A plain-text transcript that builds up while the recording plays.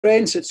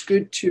Friends, it's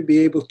good to be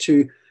able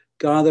to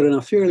gather in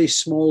a fairly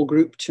small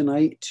group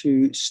tonight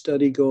to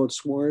study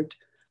God's Word,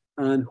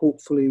 and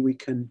hopefully we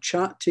can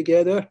chat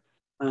together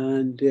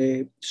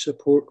and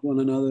support one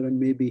another and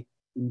maybe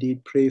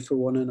indeed pray for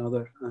one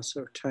another as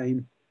our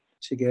time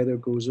together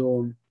goes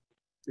on.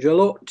 There's a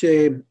lot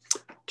to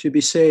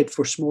be said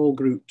for small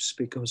groups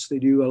because they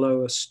do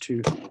allow us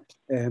to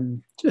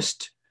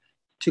just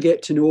to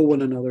get to know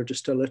one another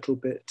just a little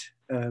bit,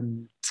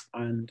 and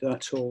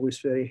that's always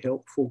very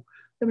helpful.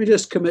 Let me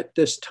just commit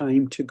this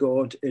time to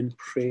God in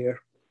prayer.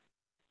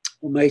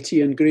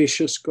 Almighty and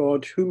gracious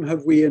God, whom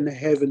have we in the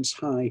heavens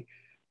high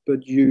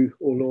but you,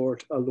 O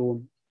Lord,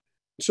 alone?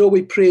 So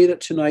we pray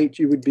that tonight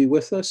you would be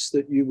with us,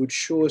 that you would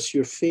show us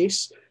your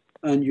face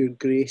and your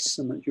grace,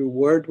 and that your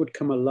word would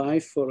come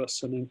alive for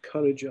us and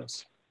encourage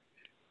us.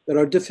 There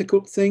are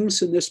difficult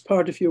things in this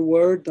part of your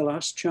word, the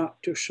last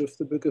chapters of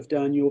the book of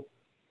Daniel,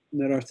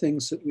 and there are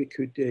things that we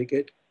could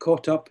get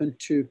caught up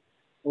into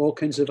all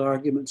kinds of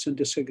arguments and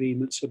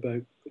disagreements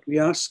about. But we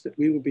ask that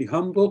we will be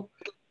humble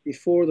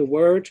before the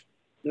word,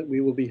 that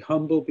we will be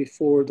humble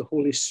before the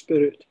Holy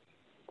Spirit,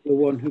 the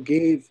one who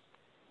gave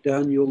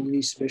Daniel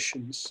these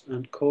visions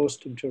and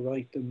caused him to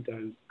write them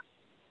down.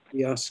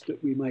 We ask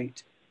that we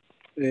might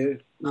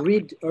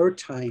read our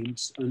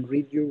times and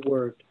read your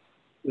word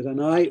with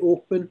an eye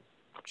open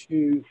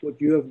to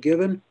what you have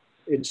given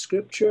in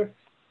Scripture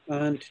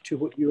and to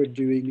what you are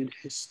doing in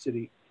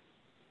history.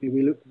 May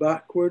we look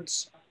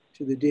backwards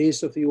to the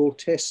days of the Old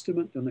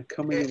Testament and the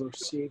coming of our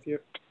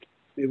Saviour.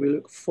 May we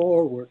look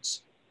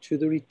forwards to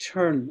the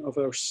return of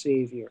our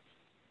Saviour,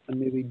 and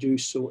may we do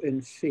so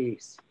in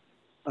faith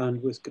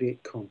and with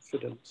great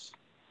confidence.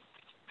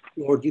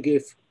 Lord, you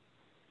gave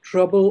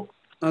trouble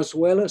as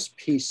well as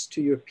peace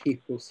to your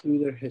people through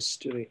their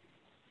history,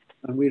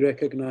 and we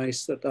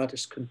recognize that that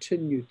has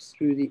continued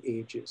through the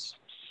ages,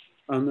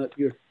 and that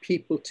your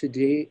people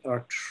today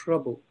are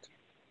troubled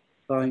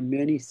by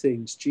many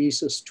things.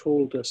 Jesus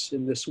told us,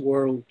 in this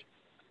world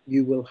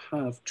you will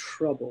have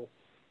trouble,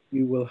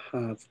 you will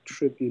have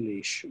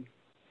tribulation.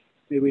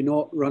 May we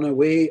not run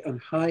away and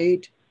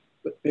hide,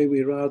 but may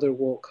we rather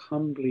walk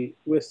humbly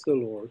with the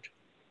Lord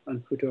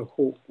and put our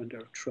hope and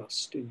our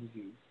trust in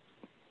you.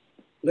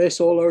 Bless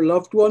all our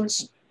loved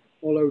ones,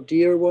 all our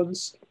dear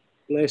ones.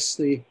 Bless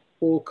the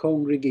whole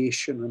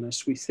congregation. And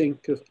as we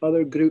think of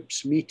other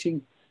groups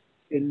meeting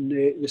in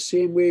the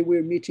same way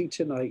we're meeting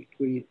tonight,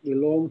 we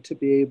long to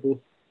be able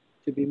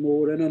to be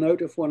more in and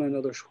out of one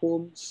another's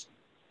homes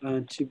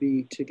and to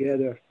be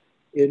together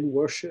in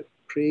worship,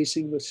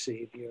 praising the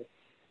Saviour.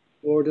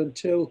 Lord,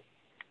 until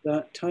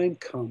that time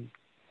comes,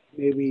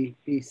 may we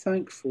be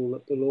thankful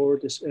that the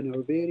Lord is in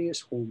our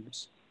various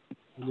homes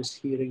and is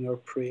hearing our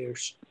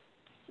prayers,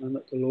 and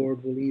that the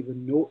Lord will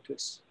even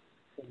notice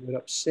when we're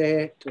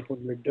upset or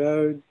when we're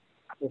down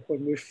or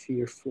when we're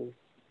fearful,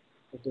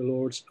 that the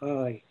Lord's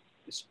eye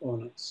is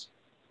on us.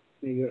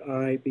 May your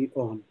eye be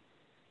on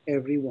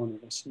every one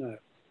of us now,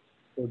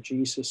 for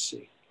Jesus'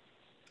 sake.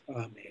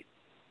 Amen.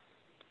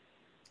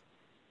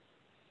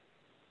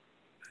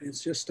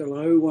 Let's just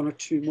allow one or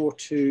two more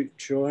to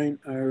join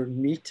our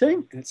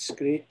meeting. It's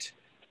great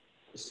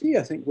to see.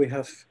 I think we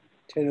have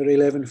 10 or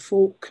 11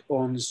 folk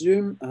on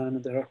Zoom,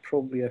 and there are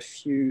probably a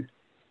few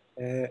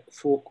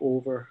folk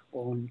over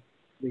on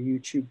the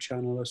YouTube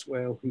channel as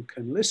well who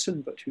can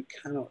listen but who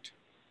cannot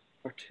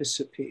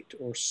participate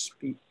or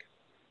speak.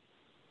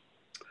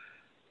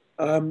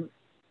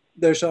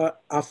 There's a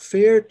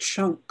fair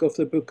chunk of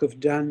the book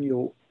of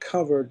Daniel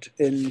covered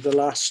in the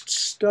last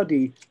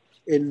study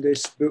in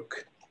this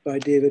book by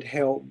David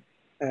Helm.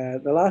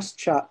 The last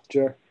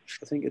chapter,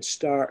 I think it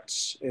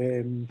starts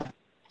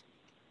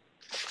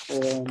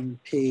on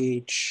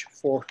page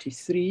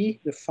 43,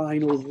 the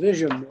final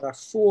vision. There are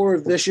 4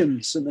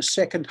 visions in the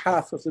second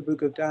half of the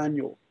book of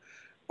Daniel,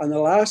 and the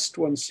last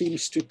one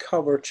seems to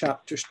cover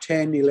chapters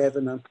 10,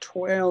 11, and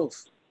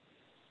 12.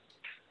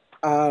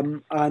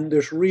 And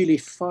there's really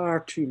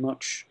far too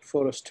much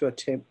for us to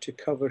attempt to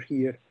cover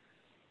here.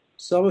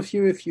 Some of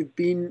you, if you've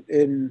been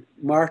in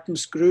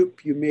Martin's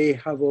group, you may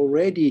have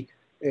already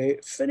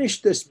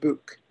finished this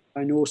book.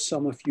 I know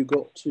some of you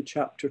got to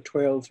chapter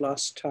 12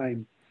 last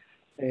time.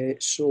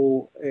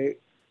 So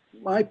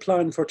my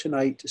plan for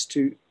tonight is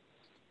to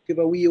give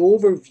a wee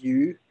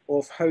overview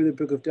of how the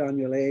book of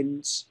Daniel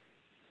ends,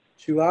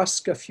 to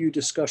ask a few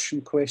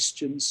discussion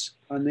questions,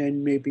 and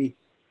then maybe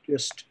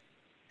just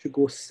to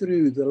go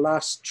through the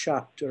last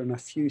chapter and a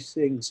few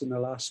things in the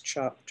last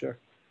chapter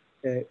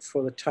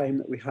for the time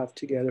that we have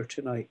together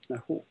tonight. And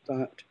I hope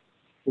that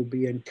will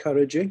be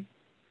encouraging.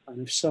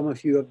 And if some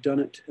of you have done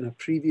it in a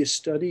previous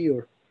study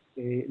or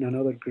in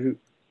another group,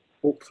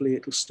 hopefully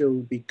it'll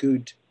still be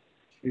good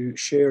to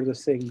share the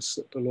things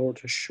that the Lord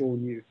has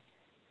shown you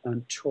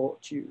and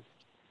taught you.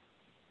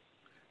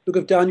 The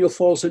book of Daniel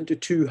falls into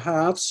 2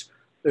 halves.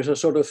 There's a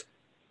sort of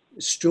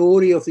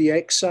story of the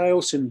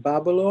exiles in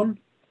Babylon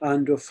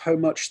and of how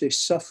much they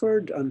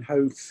suffered and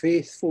how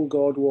faithful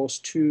God was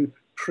to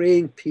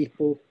praying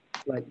people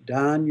like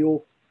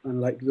Daniel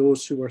and like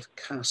those who were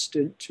cast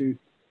into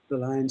the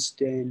lion's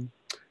den.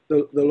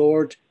 The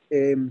Lord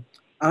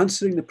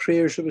answering the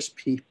prayers of his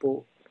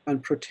people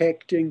and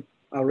protecting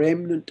a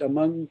remnant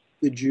among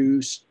the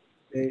Jews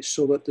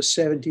so that the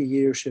 70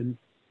 years in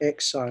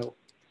exile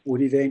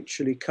would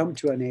eventually come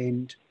to an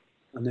end,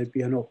 and there'd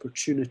be an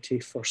opportunity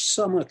for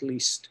some at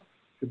least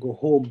to go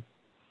home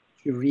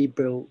to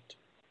rebuild.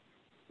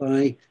 By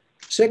the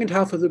second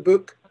half of the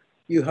book,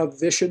 you have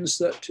visions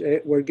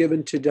that were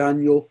given to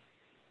Daniel,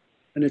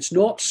 and it's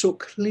not so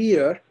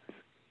clear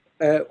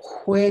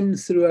when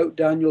throughout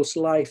Daniel's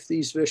life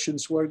these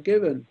visions were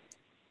given.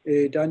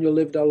 Daniel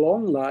lived a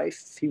long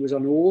life. He was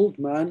an old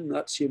man.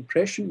 That's the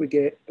impression we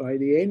get by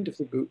the end of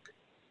the book.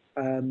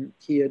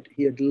 He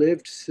had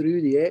lived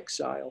through the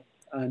exile,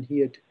 and he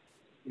had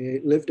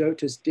lived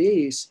out his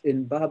days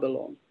in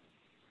Babylon.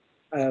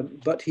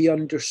 But he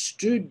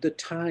understood the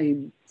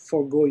time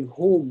for going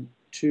home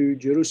to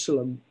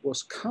Jerusalem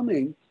was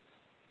coming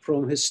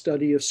from his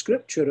study of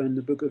Scripture and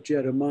the book of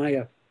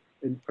Jeremiah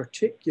in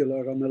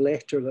particular, and the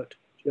letter that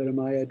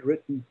Jeremiah had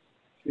written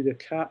to the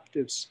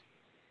captives.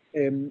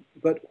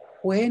 But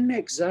when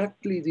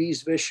exactly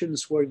these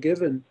visions were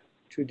given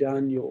to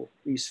Daniel,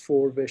 these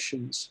 4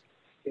 visions,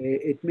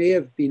 it may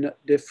have been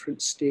at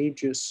different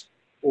stages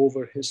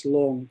over his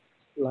long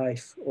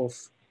life of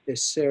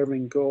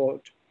serving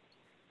God.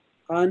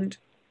 And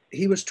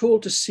he was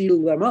told to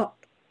seal them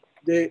up.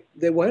 They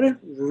weren't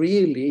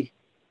really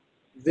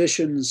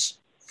visions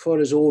for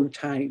his own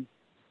time.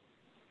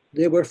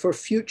 They were for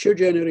future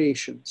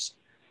generations.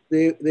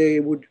 They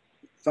would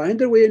find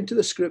their way into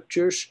the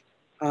Scriptures,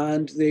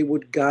 and they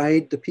would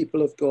guide the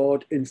people of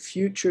God in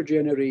future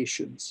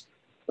generations.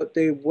 But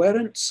they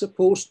weren't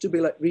supposed to be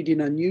like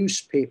reading a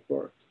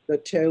newspaper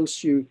that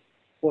tells you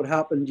what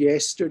happened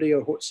yesterday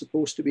or what's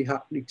supposed to be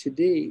happening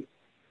today.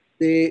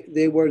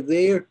 They were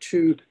there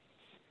to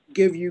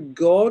give you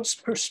God's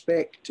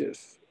perspective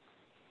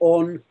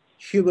on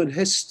human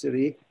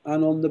history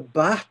and on the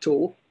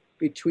battle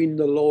between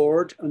the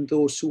Lord and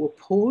those who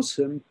oppose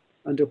him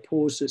and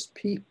oppose his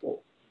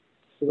people.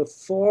 So the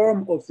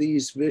form of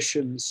these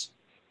visions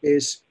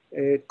is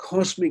a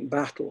cosmic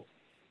battle.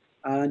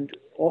 And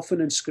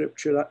often in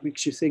Scripture, that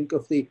makes you think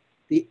of the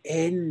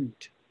end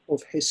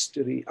of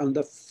history and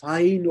the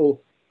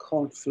final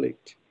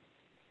conflict.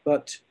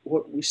 But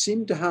what we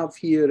seem to have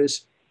here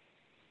is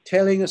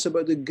telling us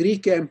about the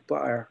Greek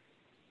Empire,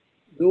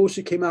 those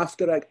who came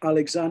after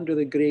Alexander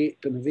the Great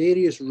and the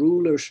various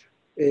rulers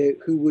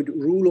who would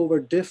rule over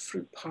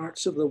different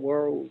parts of the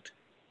world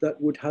that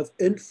would have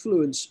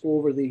influence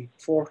over the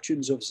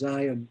fortunes of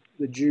Zion,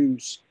 the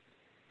Jews.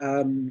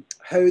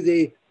 How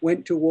they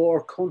went to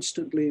war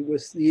constantly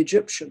with the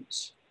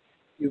Egyptians.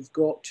 You've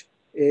got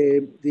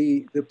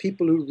the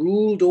people who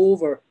ruled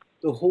over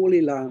the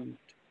Holy Land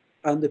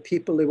and the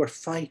people they were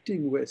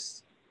fighting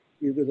with.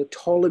 You know, the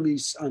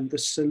Ptolemies and the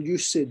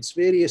Seleucids,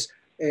 various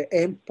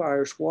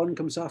empires. One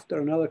comes after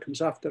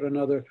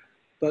another,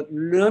 but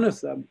none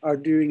of them are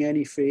doing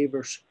any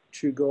favors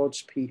to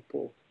God's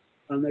people.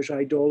 And there's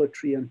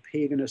idolatry and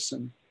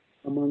paganism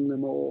among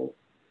them all.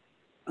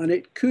 And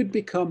it could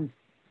become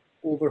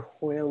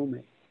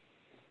overwhelming.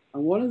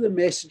 And one of the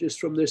messages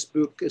from this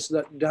book is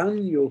that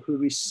Daniel, who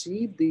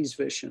received these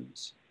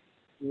visions,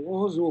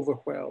 was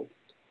overwhelmed.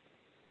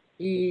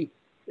 He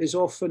is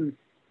often,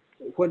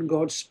 when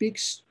God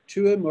speaks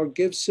to him or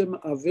gives him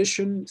a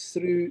vision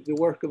through the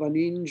work of an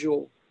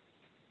angel,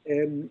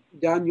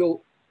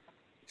 Daniel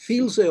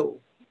feels ill.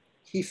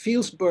 He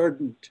feels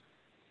burdened.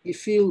 He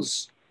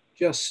feels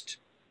just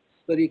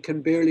that he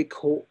can barely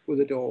cope with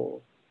it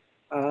all.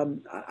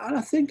 And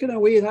I think in a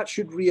way that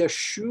should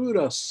reassure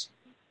us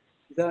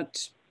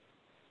that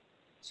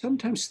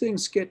sometimes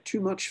things get too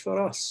much for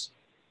us.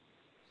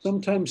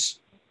 Sometimes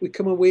we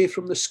come away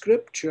from the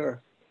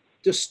Scripture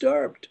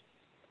disturbed.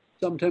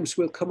 Sometimes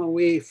we'll come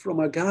away from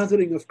a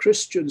gathering of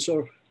Christians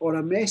or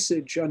a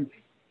message,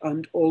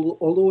 and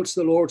although it's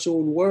the Lord's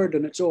own word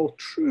and it's all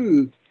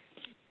true,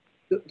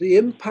 the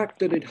impact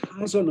that it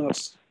has on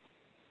us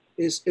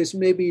is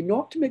maybe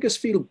not to make us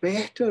feel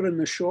better in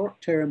the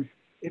short term.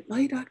 It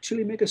might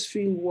actually make us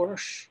feel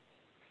worse.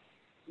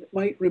 It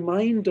might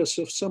remind us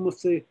of some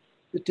of the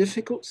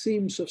difficult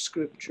themes of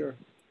Scripture,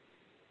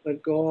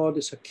 that God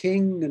is a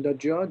king and a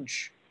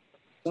judge.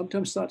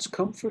 Sometimes that's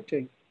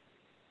comforting.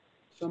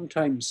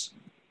 Sometimes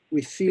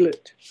we feel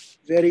it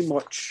very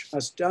much,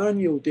 as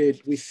Daniel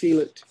did, we feel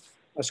it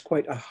as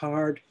quite a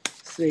hard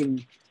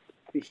thing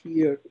to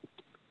hear.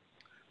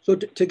 So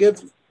to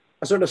give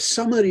a sort of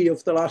summary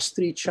of the last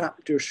 3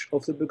 chapters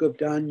of the book of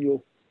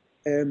Daniel,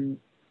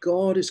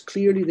 God is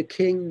clearly the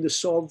king, the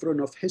sovereign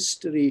of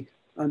history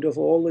and of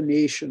all the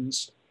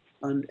nations.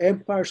 And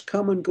empires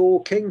come and go,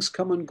 kings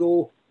come and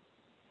go,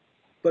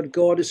 but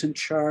God is in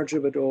charge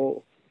of it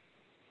all.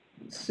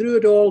 Through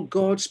it all,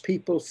 God's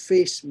people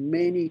face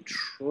many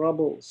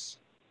troubles.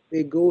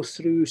 They go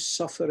through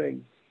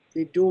suffering.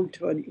 They don't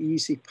have an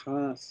easy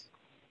path.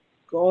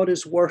 God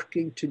is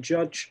working to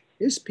judge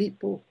his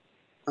people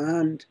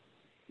and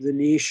the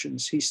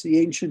nations. He's the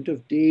Ancient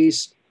of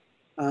Days,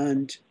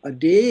 and a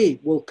day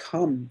will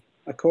come,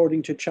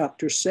 according to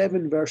chapter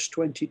 7, verse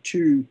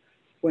 22,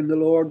 when the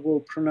Lord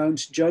will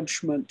pronounce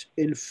judgment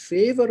in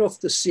favor of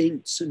the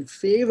saints, in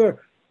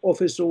favor of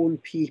his own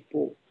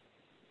people.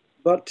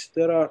 But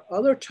there are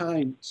other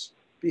times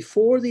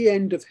before the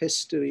end of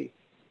history,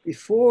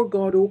 before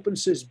God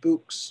opens his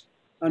books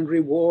and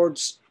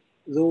rewards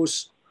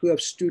those who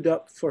have stood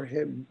up for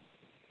him.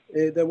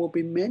 There will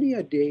be many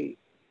a day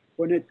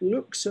when it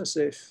looks as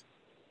if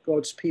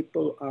God's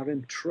people are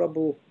in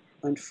trouble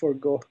and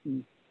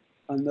forgotten,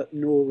 and that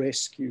no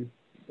rescue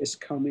is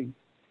coming.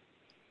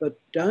 But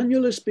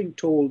Daniel is being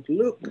told,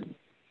 look,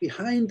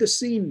 behind the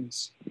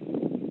scenes,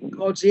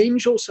 God's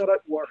angels are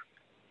at work.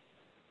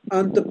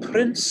 And the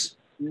prince,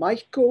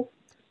 Michael,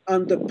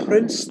 and the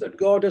prince that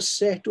God has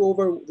set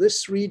over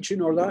this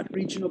region or that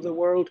region of the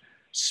world,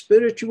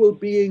 spiritual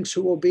beings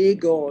who obey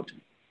God,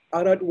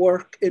 are at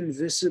work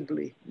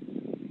invisibly.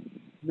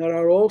 There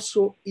are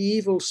also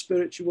evil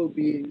spiritual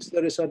beings.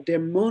 There is a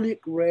demonic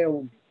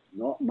realm.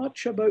 Not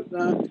much about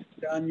that,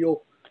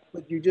 Daniel,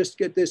 but you just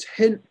get this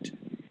hint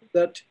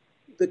that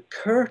the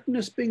curtain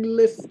is being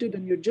lifted,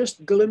 and you're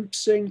just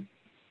glimpsing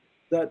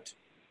that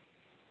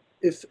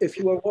if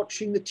you are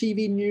watching the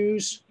TV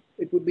news,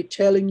 it would be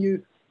telling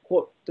you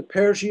what the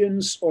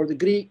Persians or the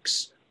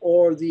Greeks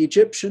or the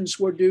Egyptians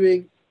were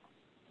doing.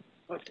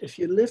 But if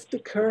you lift the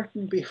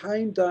curtain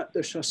behind that,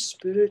 there's a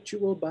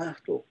spiritual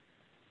battle.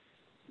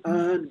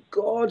 And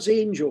God's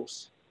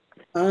angels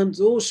and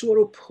those who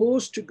are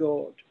opposed to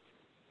God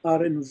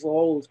are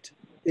involved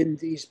in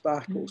these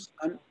battles.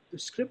 And the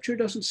scripture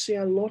doesn't say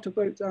a lot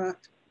about that.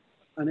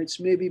 And it's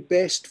maybe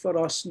best for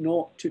us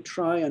not to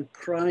try and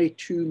pry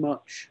too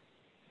much.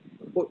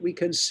 But what we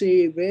can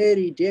say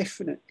very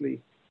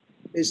definitely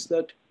is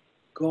that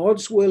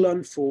God's will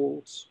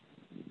unfolds,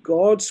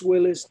 God's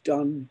will is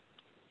done,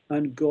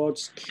 and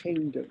God's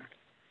kingdom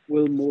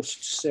will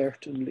most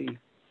certainly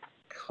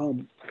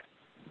come.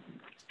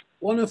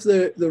 One of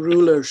the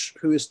rulers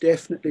who is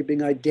definitely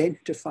being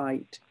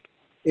identified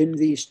in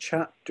these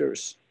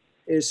chapters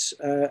is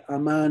a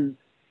man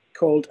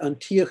called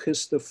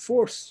Antiochus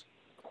IV.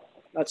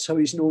 That's how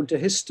he's known to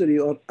history,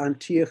 or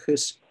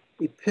Antiochus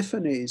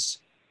Epiphanes.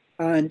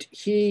 And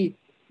he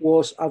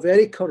was a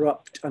very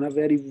corrupt and a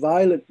very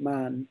violent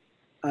man.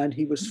 And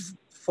he was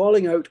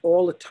falling out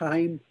all the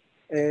time,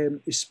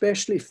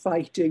 especially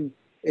fighting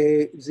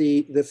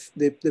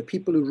the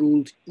people who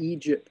ruled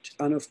Egypt.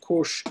 And of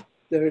course,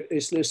 there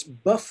is this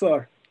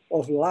buffer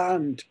of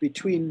land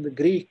between the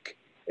Greek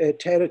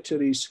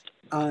territories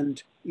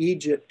and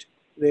Egypt,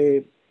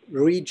 the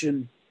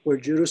region where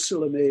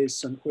Jerusalem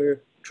is and where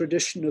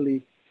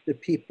traditionally the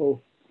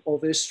people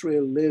of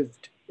Israel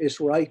lived is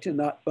right in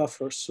that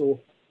buffer. So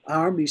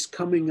armies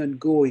coming and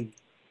going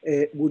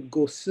would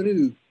go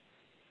through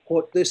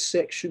what this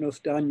section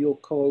of Daniel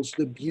calls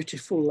the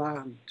beautiful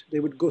land. They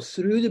would go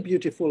through the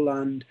beautiful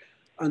land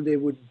and they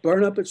would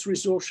burn up its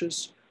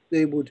resources.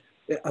 They would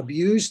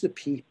abuse the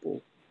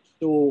people.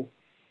 So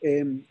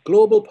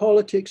global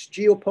politics,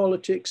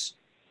 geopolitics,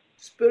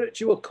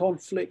 spiritual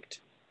conflict.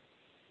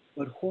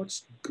 But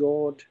what's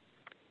God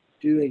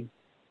doing?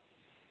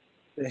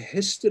 The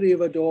history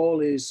of it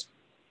all is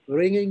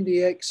bringing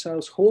the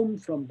exiles home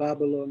from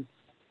Babylon,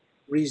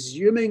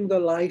 resuming the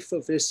life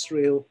of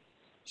Israel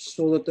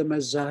so that the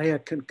Messiah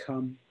can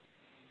come,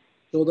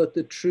 so that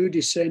the true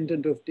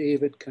descendant of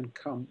David can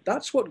come.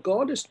 That's what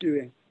God is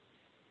doing.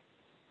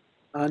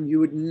 And you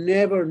would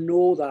never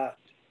know that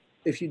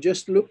if you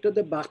just looked at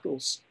the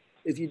battles,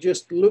 if you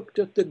just looked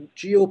at the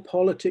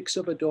geopolitics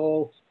of it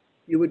all.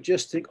 You would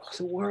just think, oh,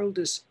 the world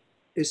is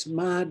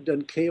mad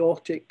and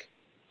chaotic,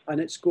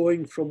 and it's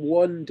going from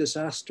one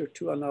disaster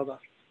to another.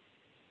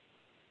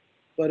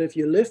 But if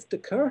you lift the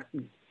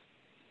curtain,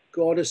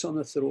 God is on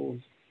the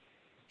throne,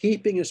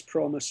 keeping his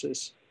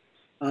promises,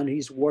 and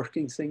he's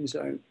working things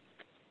out.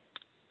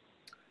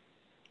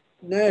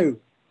 Now,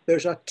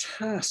 there's a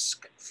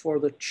task for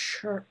the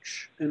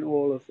church in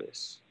all of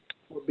this,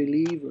 for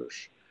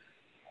believers.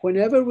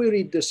 Whenever we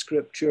read the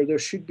scripture, there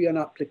should be an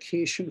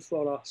application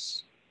for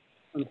us.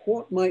 And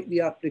what might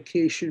the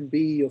application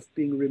be of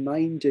being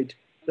reminded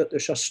that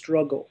there's a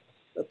struggle,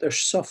 that there's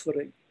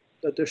suffering,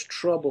 that there's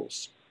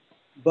troubles,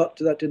 but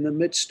that in the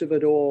midst of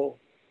it all,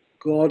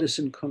 God is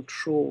in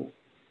control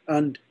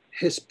and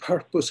his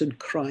purpose in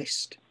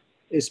Christ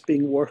is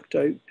being worked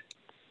out?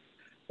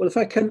 Well, if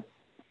I can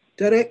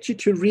direct you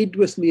to read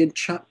with me in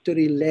chapter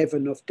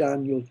 11 of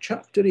Daniel,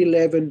 chapter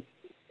 11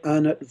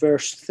 and at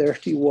verse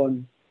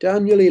 31.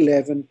 Daniel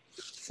 11,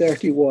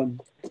 31.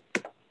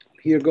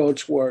 Hear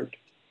God's word.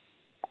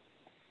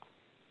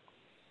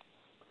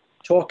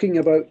 Talking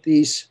about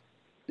these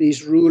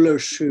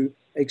rulers who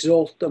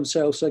exalt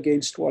themselves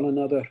against one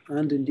another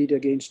and indeed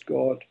against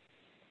God.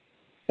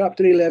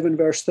 Chapter 11,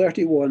 verse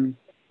 31.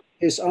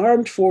 His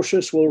armed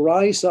forces will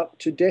rise up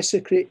to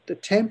desecrate the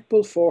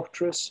temple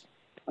fortress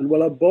and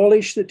will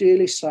abolish the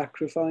daily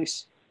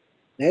sacrifice.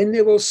 Then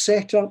they will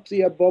set up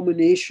the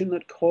abomination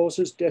that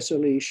causes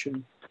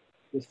desolation.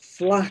 With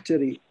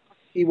flattery,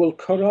 he will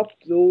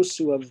corrupt those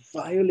who have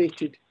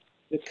violated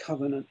the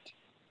covenant.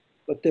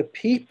 But the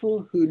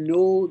people who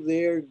know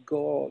their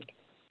God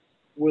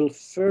will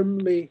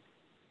firmly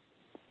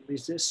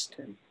resist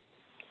him.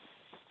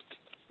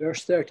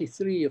 Verse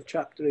 33 of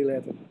chapter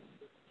 11.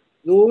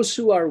 Those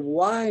who are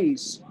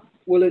wise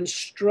will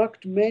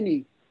instruct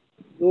many,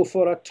 though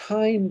for a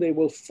time they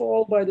will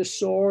fall by the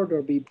sword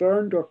or be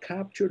burned or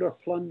captured or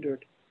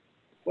plundered.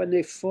 When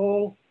they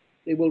fall,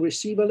 they will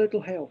receive a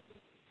little help,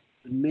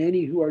 and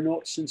many who are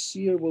not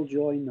sincere will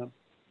join them.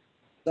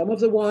 Some of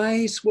the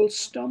wise will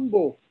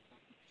stumble,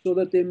 so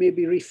that they may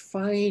be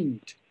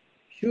refined,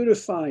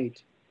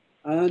 purified,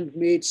 and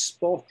made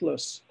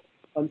spotless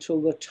until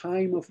the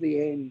time of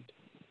the end,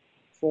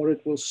 for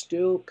it will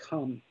still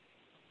come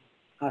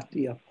at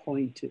the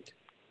appointed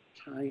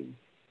time.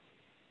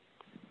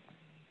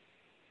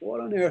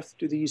 What on earth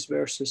do these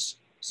verses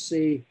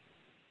say,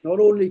 not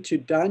only to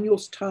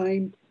Daniel's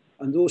time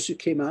and those who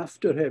came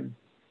after him?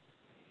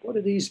 What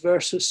do these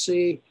verses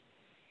say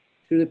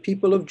to the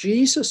people of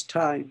Jesus'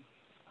 time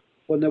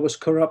when there was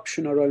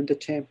corruption around the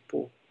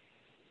temple?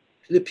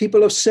 To the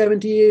people of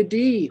 70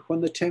 AD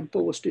when the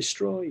temple was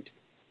destroyed?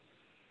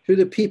 To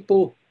the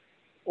people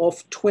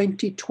of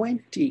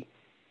 2020,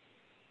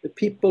 the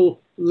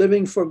people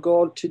living for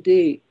God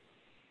today?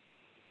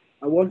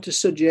 I want to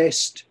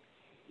suggest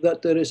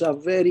that there is a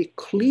very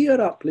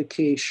clear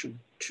application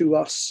to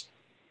us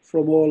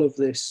from all of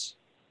this.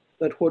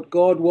 That what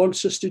God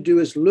wants us to do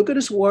is look at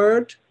his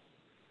word,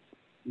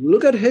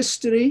 look at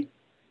history,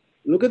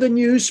 look at the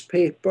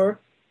newspaper,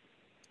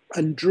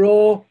 and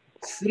draw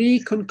three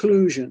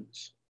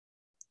conclusions.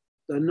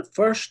 The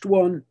first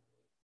one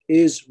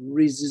is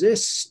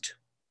resist.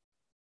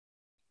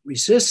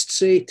 Resist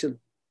Satan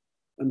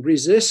and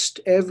resist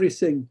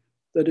everything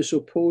that is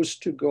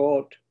opposed to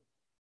God.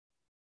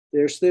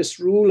 There's this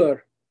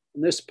ruler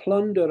and this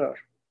plunderer,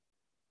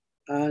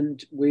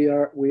 and we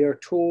are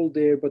told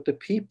there, but the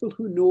people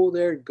who know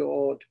their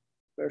God,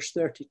 verse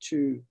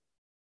 32,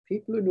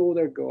 people who know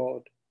their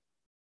God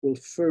will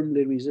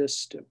firmly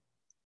resist him.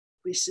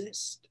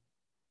 Resist.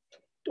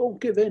 Don't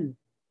give in.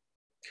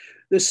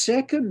 The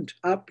second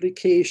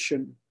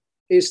application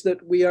is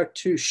that we are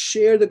to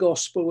share the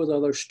gospel with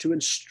others, to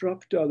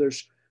instruct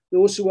others.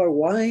 Those who are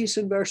wise,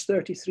 in verse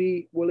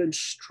 33, will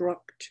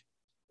instruct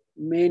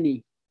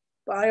many.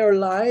 By our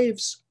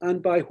lives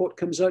and by what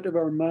comes out of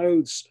our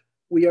mouths,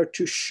 we are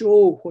to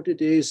show what it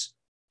is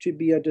to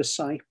be a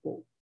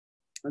disciple.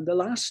 And the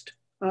last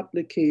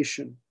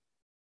application,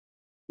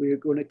 we are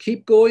going to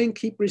keep going,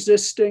 keep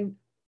resisting.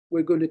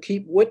 We're going to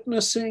keep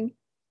witnessing.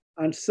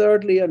 And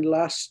thirdly and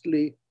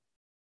lastly,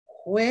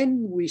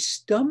 when we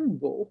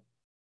stumble,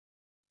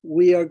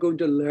 we are going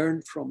to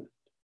learn from it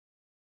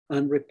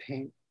and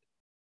repent.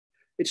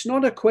 It's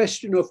not a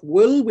question of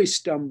will we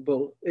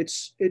stumble.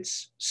 It's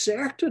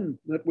certain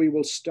that we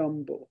will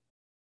stumble.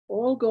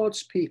 All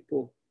God's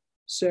people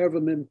serve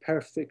him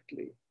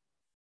imperfectly.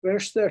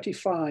 Verse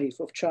 35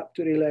 of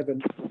chapter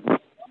 11,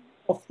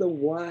 of the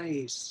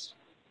wise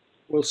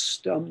will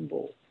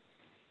stumble,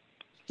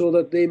 so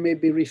that they may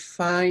be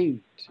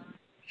refined,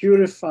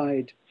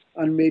 purified,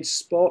 and made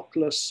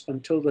spotless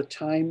until the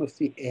time of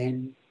the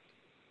end.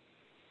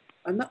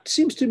 And that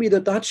seems to me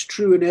that that's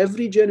true in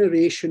every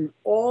generation,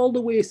 all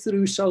the way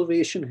through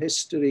salvation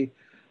history,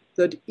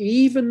 that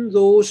even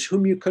those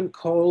whom you can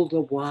call the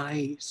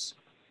wise,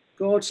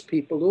 God's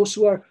people, those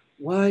who are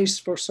wise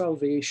for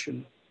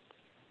salvation,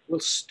 will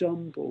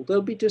stumble.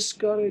 They'll be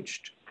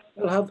discouraged.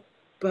 They'll have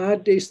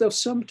bad days. They'll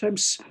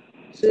sometimes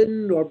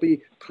sin or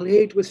be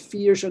plagued with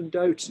fears and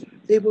doubts.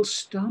 They will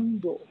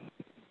stumble.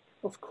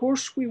 Of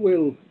course we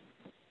will,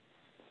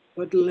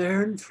 but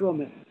learn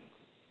from it.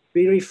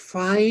 Be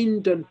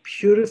refined and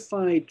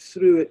purified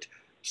through it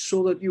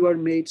so that you are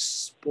made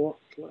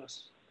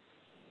spotless.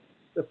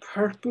 The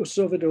purpose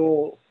of it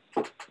all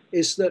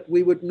is that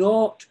we would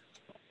not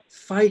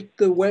fight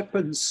the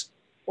weapons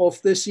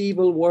of this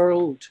evil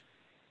world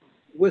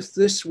with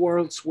this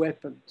world's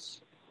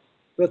weapons,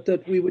 but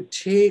that we would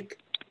take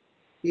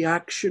the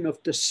action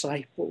of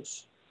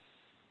disciples,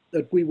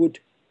 that we would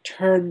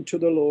turn to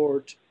the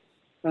Lord,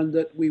 and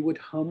that we would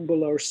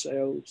humble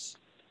ourselves.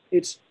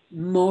 It's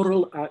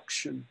moral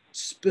action,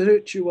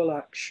 spiritual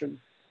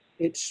action,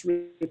 it's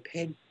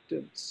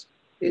repentance,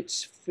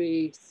 it's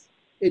faith,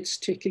 it's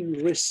taking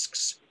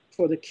risks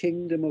for the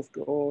kingdom of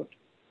God.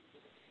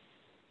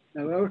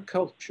 Now, our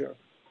culture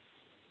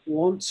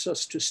wants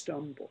us to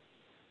stumble,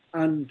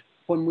 and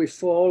when we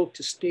fall,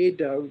 to stay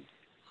down.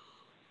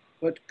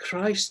 But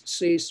Christ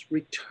says,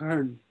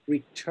 return,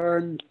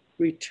 return,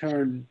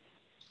 return,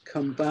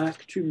 come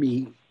back to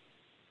me.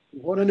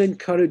 What an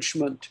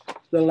encouragement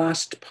the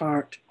last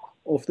part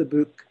of the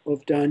book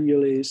of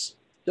Daniel is.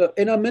 So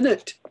in a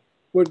minute,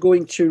 we're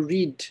going to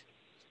read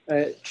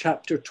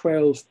chapter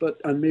 12,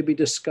 and maybe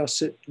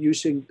discuss it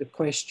using the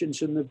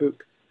questions in the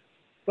book.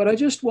 But I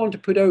just want to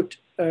put out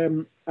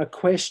a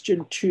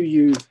question to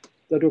you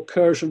that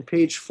occurs on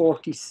page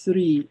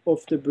 43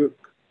 of the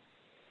book.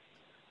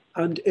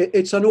 And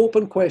it's an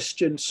open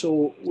question,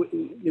 so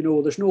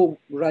there's no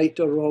right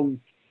or wrong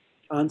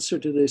answer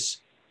to this.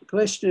 The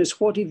question is,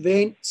 what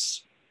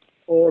events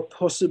or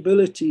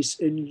possibilities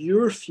in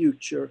your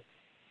future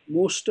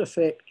most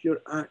affect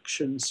your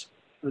actions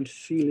and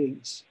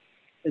feelings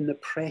in the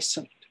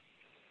present?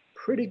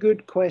 pretty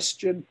good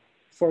question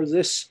for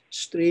this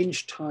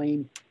strange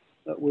time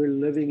that we're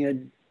living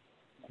in.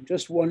 I'm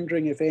just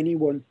wondering if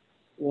anyone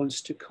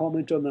wants to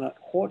comment on that.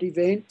 What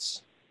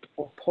events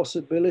or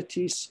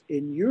possibilities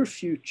in your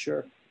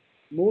future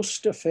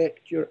most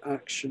affect your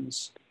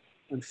actions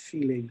and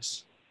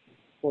feelings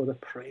for the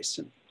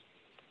present?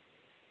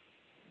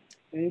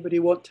 Anybody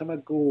want to have a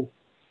go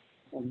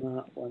on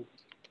that one?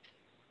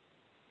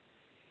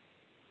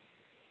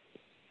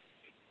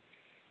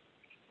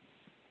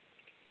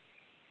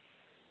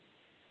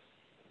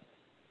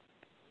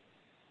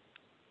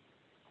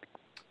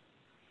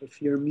 If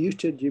you're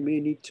muted, you may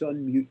need to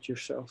unmute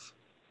yourself.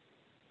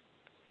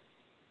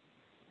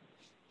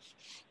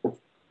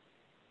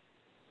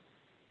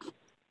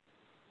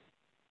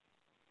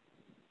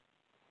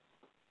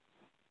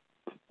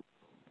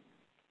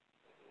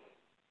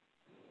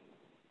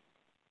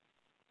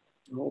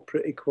 All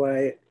pretty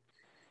quiet.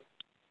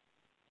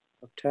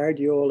 I've tired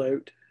you all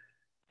out.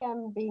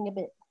 I'm being a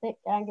bit thick,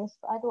 Angus,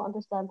 but I don't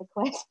understand the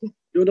question.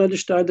 You don't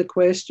understand the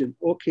question?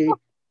 Okay.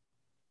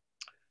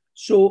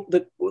 So,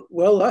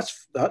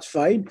 that's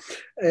fine.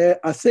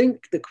 I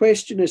think the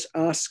question is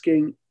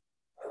asking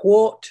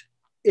what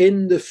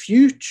in the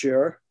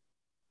future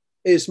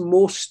is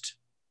most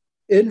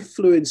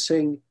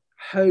influencing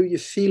how you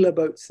feel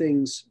about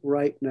things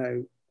right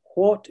now.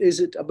 What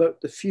is it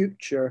about the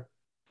future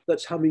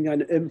that's having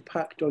an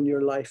impact on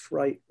your life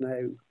right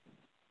now?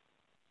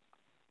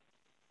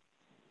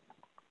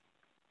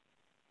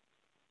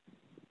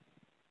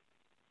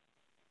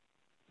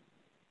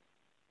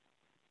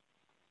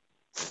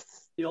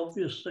 The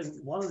obvious thing,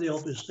 one of the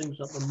obvious things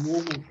at the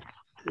moment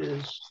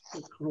is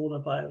the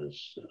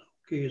coronavirus.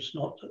 Okay, it's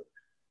not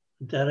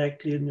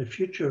directly in the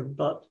future,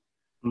 but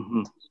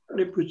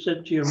it puts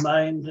into your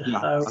mind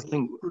how I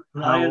think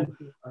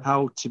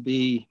how to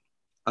be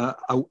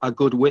a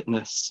good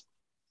witness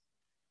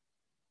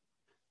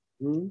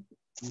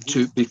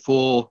to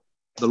before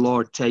the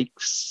Lord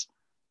takes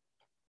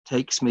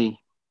me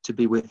to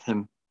be with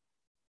him.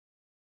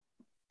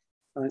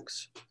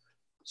 Thanks.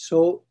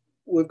 So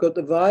we've got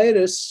the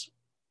virus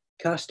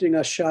casting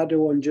a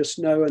shadow on just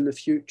now and the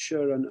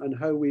future and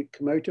how we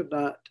come out of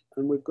that.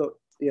 And we've got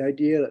the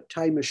idea that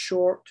time is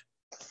short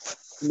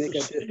to make a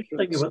difference. The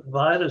thing about the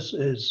virus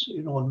is,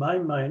 in my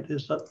mind,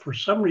 is that for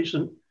some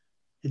reason,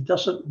 it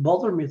doesn't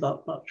bother me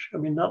that much. I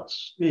mean, that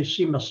may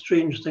seem a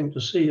strange thing to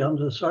say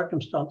under the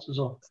circumstances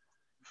of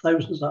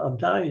thousands that have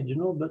died,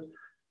 but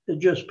it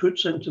just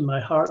puts into my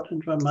heart,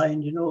 into my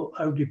mind,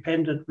 how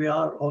dependent we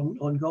are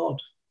on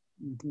God.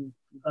 In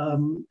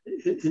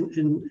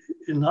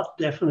that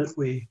definite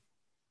way.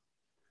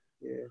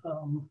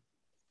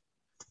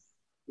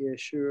 Yeah,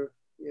 sure.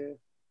 Yeah.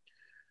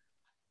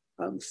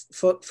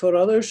 For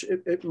others,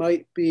 it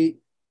might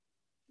be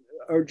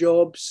our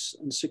jobs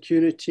and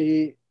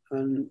security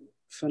and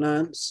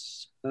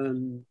finance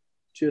and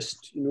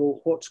just,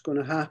 what's going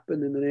to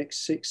happen in the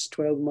next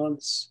 6-12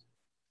 months.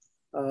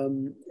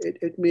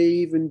 It may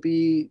even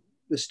be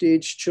the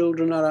stage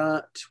children are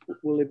at.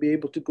 Will they be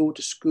able to go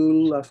to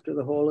school after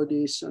the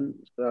holidays? And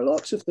there are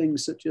lots of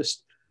things that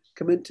just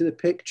come into the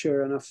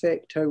picture and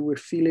affect how we're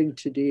feeling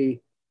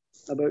today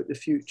about the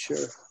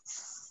future.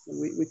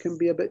 And we can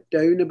be a bit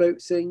down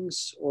about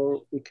things,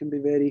 or we can be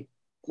very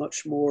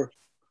much more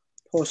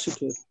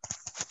positive.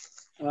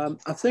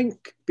 I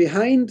think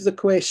behind the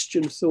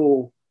question,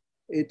 though,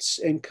 it's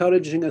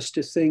encouraging us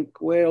to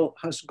think, well,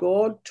 has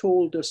God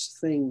told us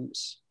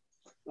things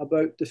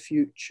about the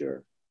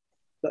future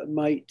that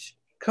might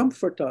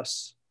comfort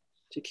us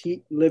to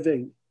keep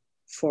living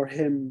for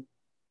him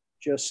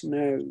just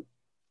now?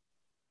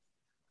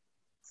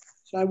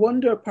 So I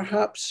wonder,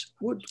 perhaps,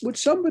 would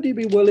somebody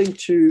be willing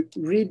to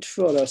read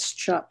for us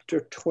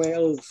chapter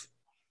 12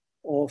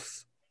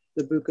 of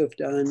the book of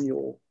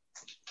Daniel,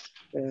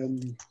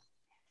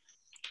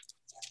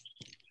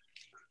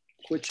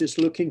 which is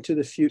looking to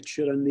the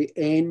future and the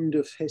end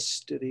of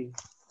history?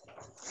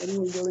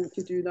 Anyone willing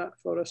to do that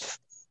for us?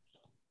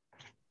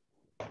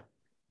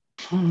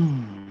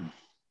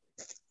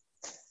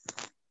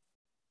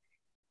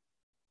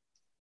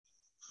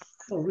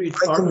 I'll read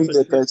I can read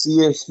it. It's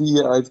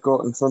ESV I've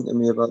got in front of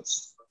me.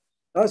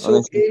 That's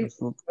okay.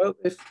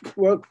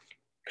 Well,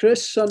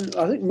 Chris and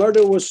I think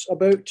Murdo was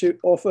about to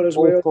offer as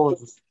well.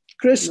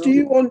 Chris, do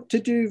you want to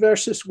do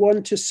verses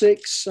 1 to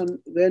 6, and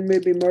then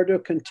maybe Murdo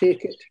can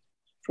take it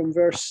from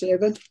verse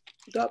 7?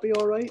 Would that be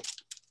all right?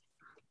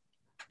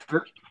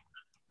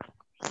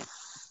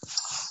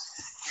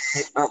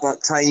 At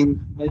that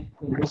time,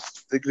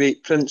 the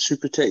great prince who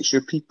protects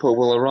your people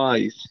will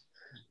arise.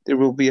 There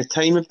will be a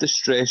time of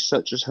distress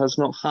such as has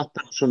not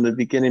happened from the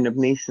beginning of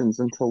nations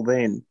until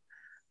then.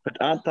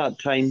 But at that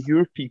time,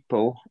 your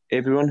people,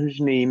 everyone whose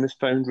name is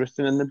found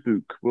written in the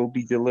book, will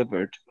be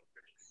delivered.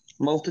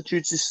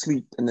 Multitudes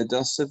asleep in the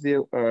dust of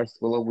the earth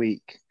will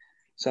awake,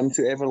 some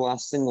to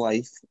everlasting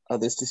life,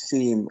 others to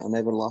shame and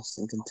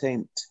everlasting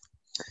contempt.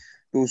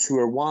 Those who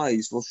are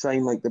wise will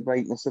shine like the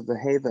brightness of the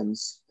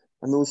heavens,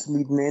 and those who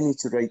lead many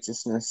to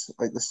righteousness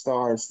like the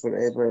stars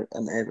forever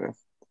and ever.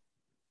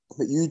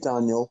 But you,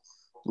 Daniel,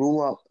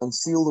 Roll up and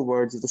seal the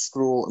words of the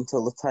scroll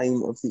until the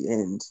time of the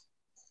end.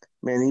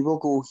 Many will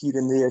go here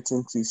and there to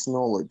increase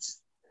knowledge.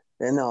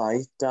 Then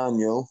I,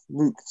 Daniel,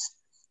 looked,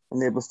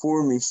 and there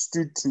before me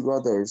stood two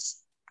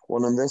others,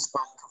 one on this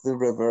bank of the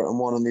river and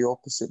one on the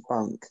opposite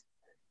bank.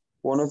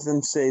 One of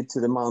them said to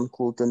the man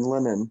clothed in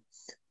linen,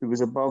 who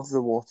was above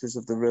the waters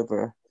of the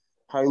river,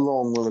 "How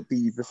long will it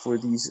be before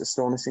these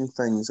astonishing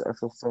things are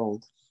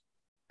fulfilled?"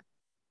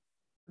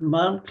 The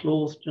man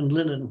clothed in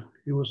linen,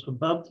 who was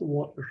above the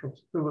waters of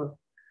the river,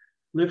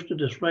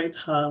 lifted his right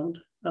hand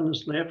and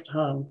his left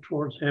hand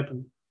towards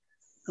heaven.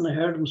 And I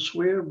heard him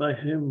swear by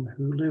him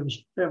who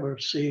lives ever,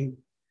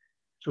 saying,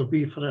 "It will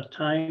be for a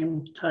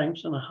time,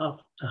 times and a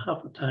half, to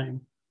half a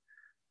time,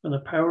 when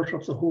the powers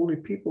of the holy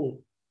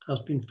people has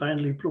been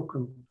finally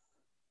broken.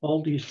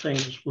 All these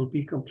things will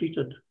be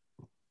completed."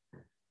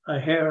 I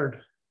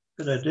heard,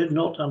 but I did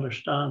not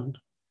understand.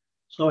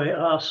 So I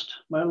asked,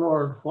 "My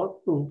Lord,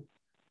 what will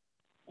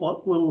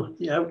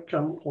the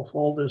outcome of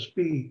all this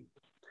be?"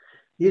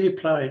 He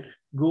replied,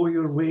 "Go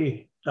your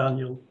way,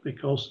 Daniel,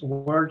 because the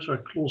words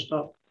are closed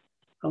up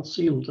and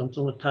sealed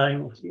until the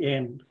time of the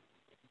end.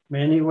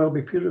 Many will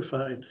be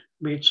purified,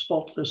 made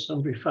spotless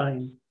and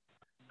refined,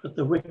 but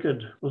the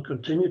wicked will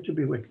continue to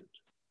be wicked.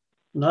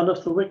 None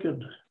of the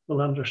wicked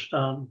will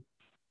understand,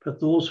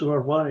 but those who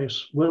are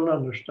wise will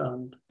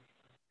understand.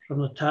 From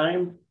the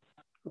time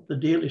that the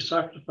daily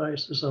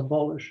sacrifice is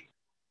abolished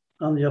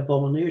and the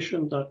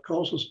abomination that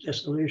causes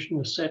desolation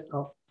is set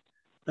up,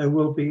 there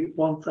will be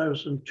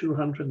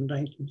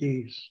 1,290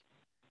 days.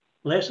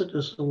 Blessed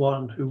is the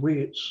one who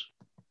waits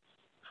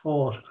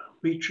for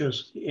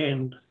reaches the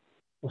end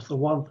of the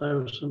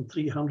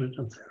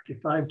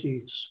 1,335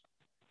 days.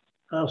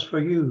 As for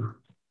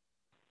you,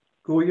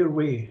 go your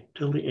way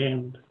till the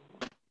end.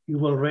 You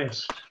will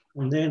rest,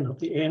 and then at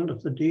the end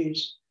of the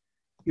days,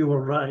 you will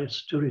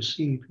rise to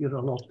receive your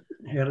allotted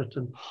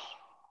inheritance."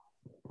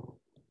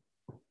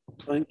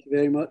 Thank you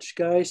very much,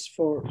 guys,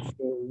 for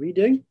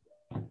reading.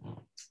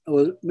 I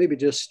will maybe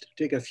just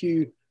take a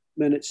few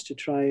minutes to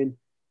try and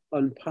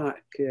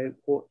unpack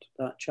what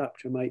that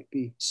chapter might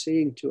be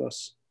saying to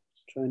us,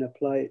 try and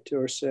apply it to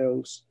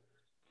ourselves.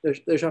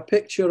 There's a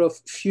picture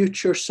of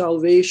future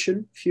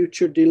salvation,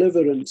 future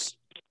deliverance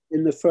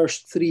in the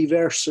first three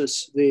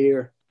verses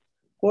there.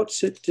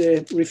 What's it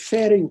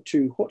referring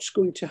to? What's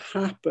going to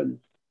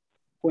happen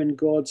when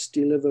God's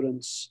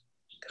deliverance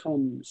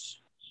comes?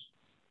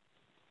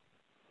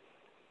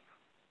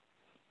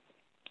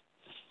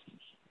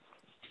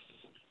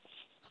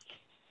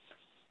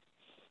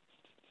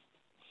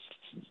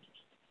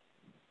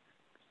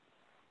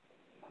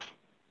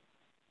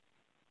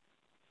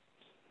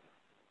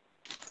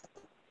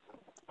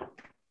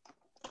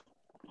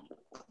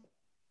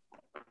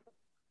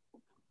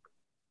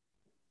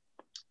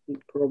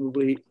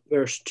 Probably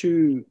verse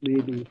 2,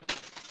 maybe.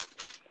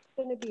 It's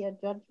going to be a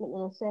judgment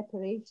and a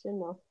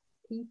separation of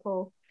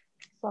people.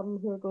 Some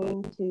who are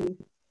going to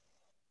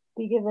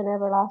be given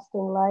everlasting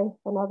life,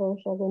 and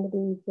others are going to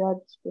be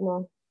judged in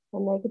a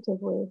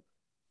negative way.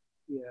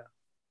 Yeah.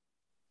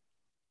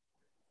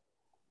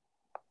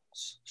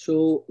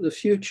 So the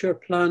future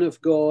plan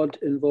of God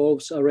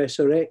involves a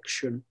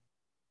resurrection,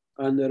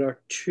 and there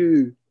are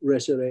two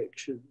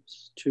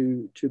resurrections,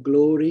 to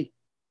glory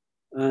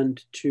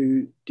and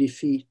to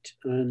defeat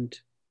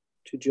and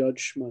to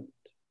judgment.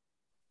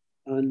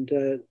 And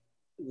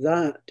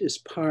that is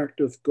part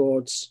of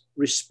God's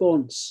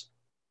response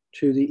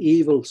to the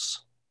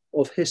evils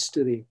of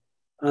history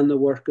and the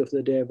work of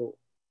the devil,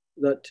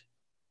 that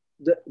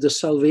the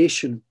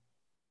salvation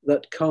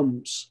that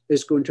comes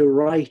is going to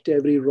right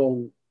every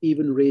wrong,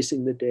 even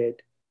raising the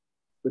dead,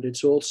 but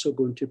it's also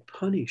going to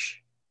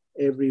punish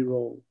every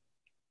wrong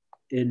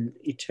in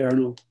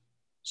eternal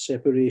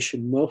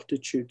separation,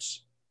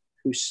 multitudes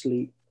who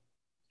sleep.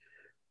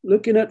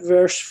 Looking at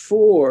verse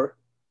 4,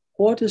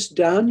 what is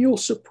Daniel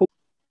supposed?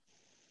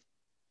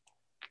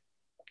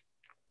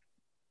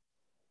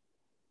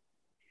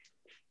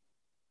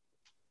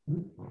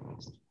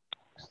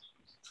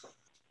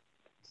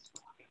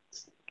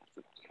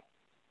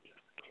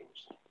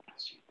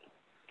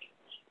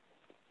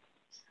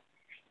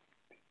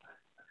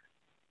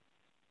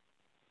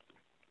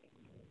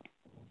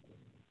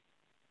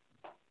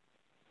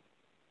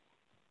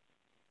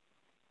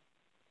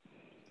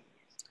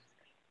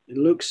 It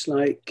looks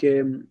like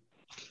the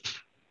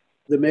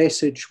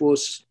message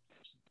was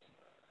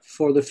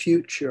for the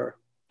future.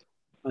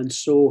 And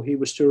so he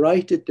was to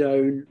write it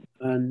down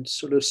and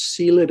sort of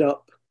seal it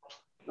up.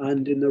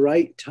 And in the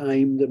right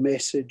time, the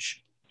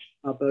message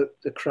about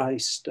the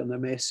Christ and the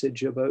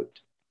message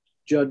about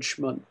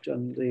judgment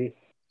and the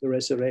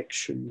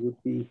resurrection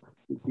would be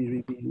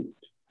revealed.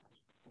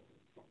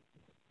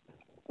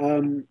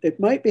 It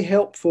might be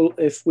helpful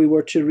if we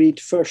were to read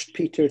 1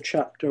 Peter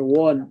chapter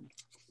 1,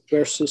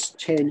 verses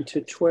 10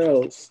 to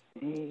 12.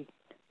 1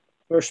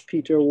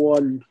 Peter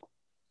 1,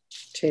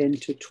 10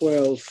 to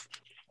 12.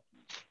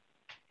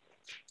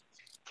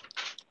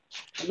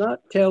 And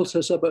that tells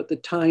us about the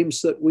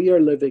times that we are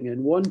living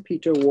in. 1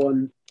 Peter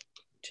 1,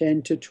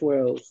 10 to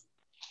 12.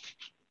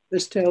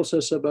 This tells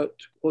us about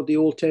what the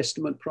Old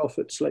Testament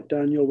prophets like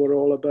Daniel were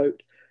all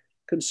about.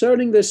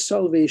 Concerning this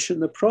salvation,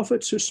 the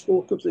prophets who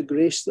spoke of the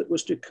grace that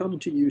was to come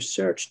to you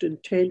searched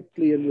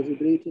intently and with the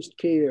greatest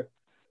care,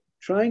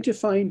 trying to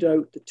find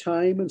out the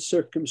time and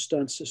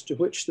circumstances to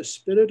which the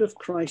Spirit of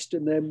Christ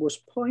in them was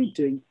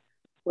pointing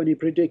when he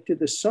predicted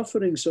the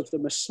sufferings of the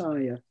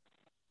Messiah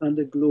and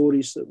the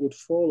glories that would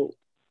follow.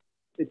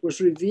 It was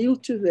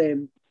revealed to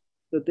them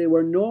that they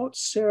were not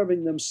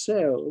serving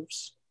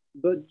themselves,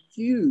 but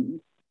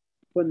you,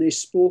 when they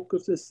spoke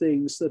of the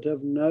things that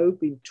have now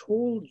been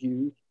told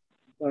you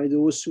by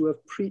those who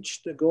have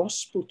preached the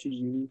gospel to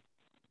you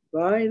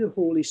by the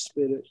Holy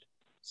Spirit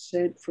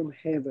sent from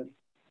heaven.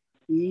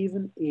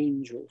 Even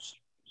angels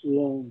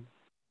long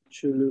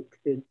to look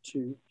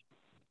into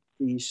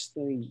these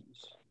things.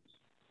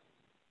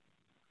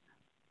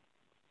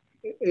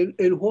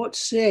 In what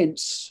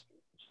sense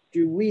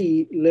do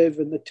we live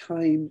in the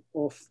time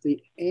of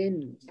the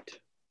end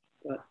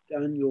that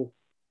Daniel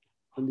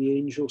and the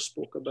angel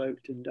spoke about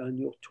in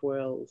Daniel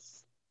 12?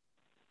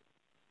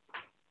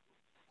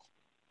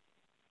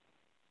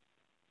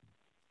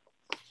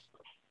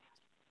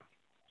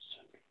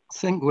 I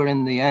think we're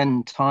in the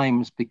end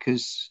times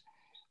because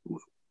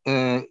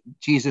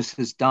Jesus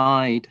has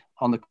died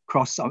on the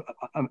cross. I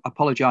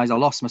apologize, I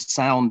lost my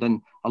sound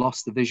and I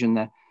lost the vision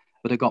there,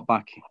 but I got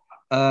back.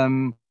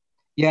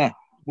 Yeah,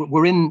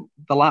 we're in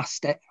the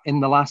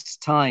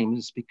last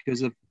times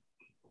because of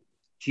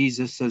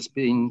Jesus has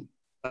been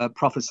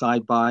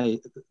prophesied by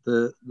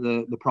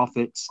the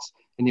prophets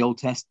in the Old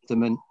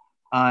Testament,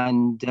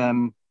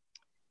 and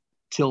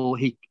till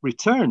he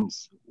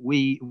returns,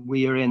 we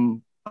are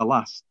in the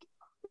last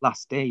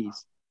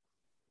days.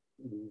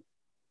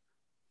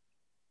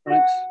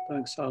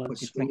 Thanks, Alan.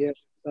 Yeah,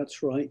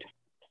 that's right.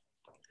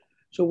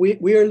 So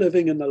we are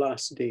living in the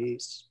last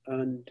days,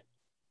 and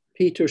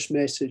Peter's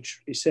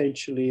message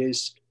essentially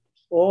is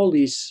all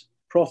these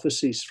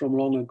prophecies from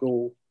long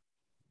ago.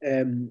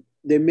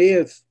 They may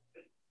have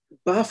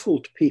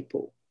baffled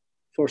people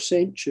for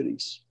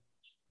centuries,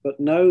 but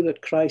now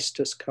that Christ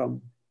has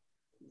come,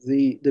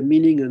 the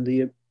meaning and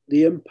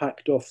the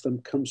impact of them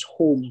comes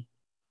home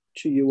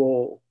to you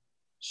all.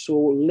 So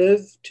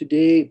live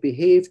today,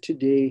 behave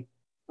today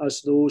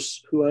as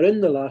those who are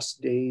in the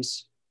last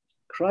days.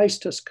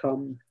 Christ has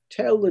come.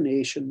 Tell the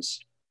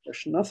nations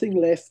there's nothing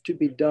left to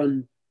be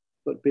done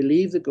but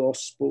believe the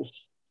gospel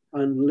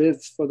and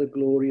live for the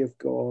glory of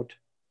God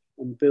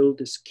and build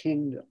his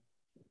kingdom,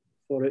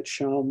 for it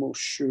shall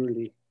most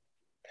surely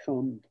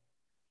come.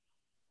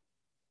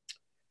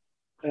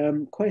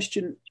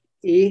 Question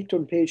 8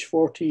 on page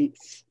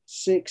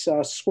 46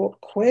 asks,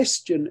 what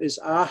question is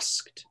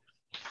asked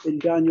in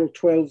Daniel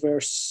 12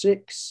 verse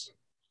 6?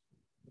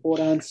 What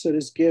answer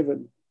is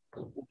given?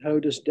 And how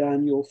does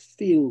Daniel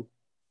feel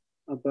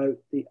about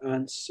the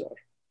answer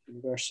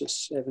in verses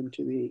 7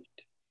 to 8?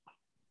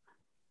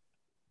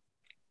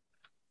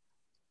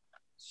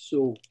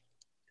 So,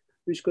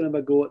 who's going to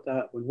have a go at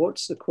that one?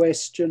 What's the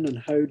question and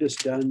how does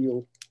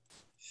Daniel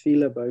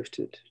feel about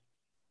it?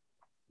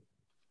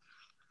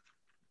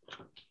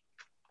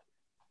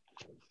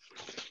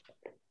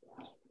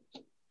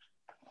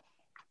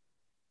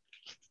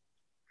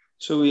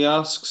 So he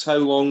asks, how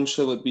long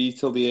shall it be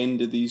till the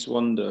end of these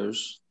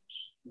wonders?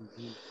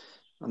 Mm-hmm.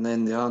 And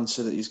then the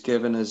answer that he's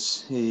given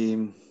is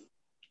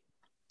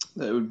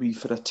that it would be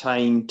for a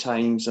time,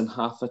 times, and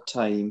half a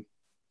time.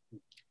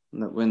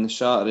 And that when the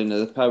shattering of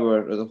the power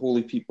of the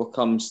holy people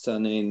comes to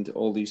an end,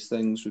 all these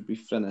things would be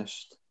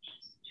finished.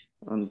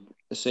 And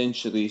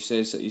essentially he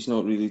says that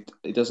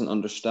he doesn't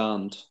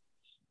understand.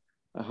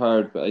 I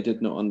heard, but I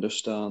did not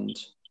understand.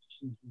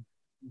 Mm-hmm.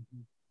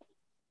 Mm-hmm.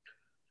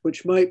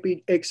 Which might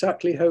be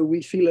exactly how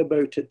we feel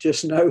about it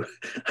just now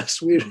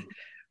as we're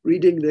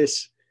reading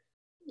this.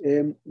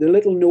 The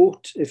little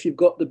note, if you've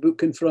got the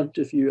book in front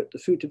of you at the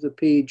foot of the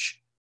page,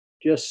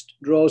 just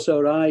draws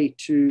our eye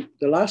to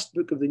the last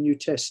book of the New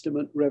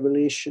Testament,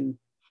 Revelation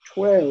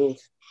 12,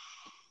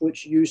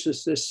 which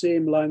uses the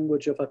same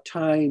language of a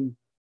time,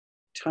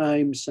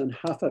 times, and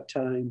half a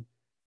time.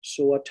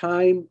 So a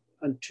time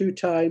and 2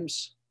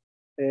 times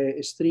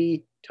is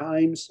 3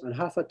 times, and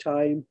half a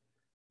time,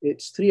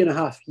 it's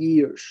 3.5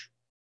 years.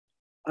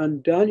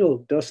 And Daniel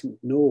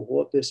doesn't know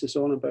what this is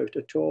on about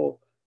at all.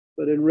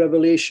 But in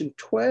Revelation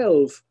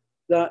 12,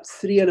 that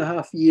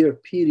 3.5 year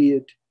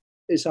period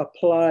is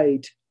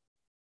applied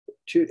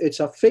to, it's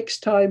a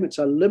fixed time, it's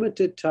a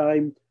limited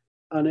time,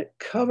 and it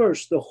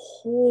covers the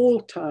whole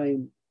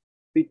time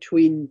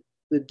between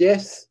the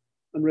death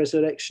and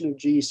resurrection of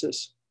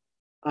Jesus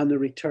and the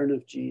return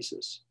of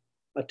Jesus.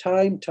 A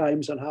time,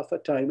 times, and half a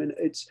time. And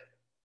it's,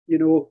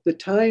 the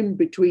time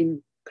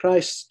between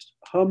Christ's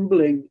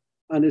humbling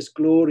and his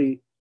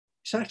glory,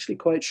 it's actually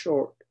quite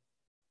short.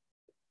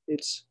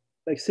 It's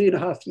like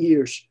 3.5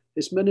 years.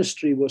 His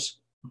ministry was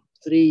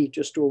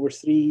just over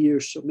 3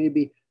 years. So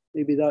maybe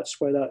that's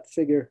why that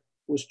figure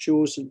was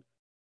chosen.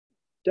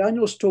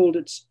 Daniel's told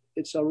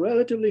it's a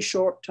relatively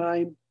short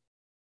time.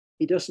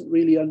 He doesn't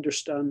really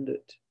understand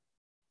it.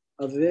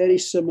 A very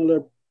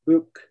similar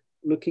book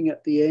looking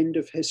at the end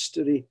of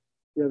history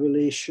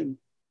Revelation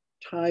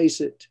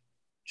ties it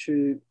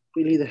to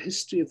really the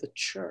history of the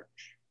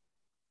church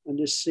and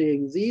is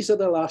saying these are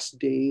the last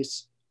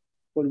days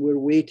when we're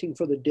waiting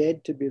for the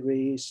dead to be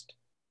raised.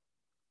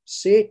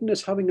 Satan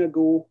is having a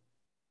go,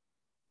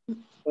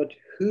 but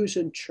who's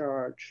in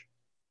charge?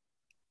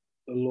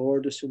 The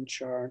Lord is in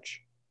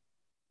charge.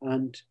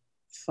 And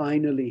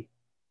finally,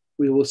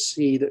 we will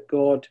see that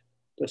God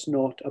does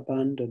not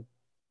abandon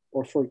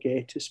or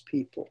forget his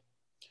people.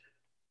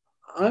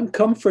 I'm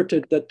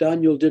comforted that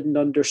Daniel didn't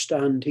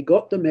understand. He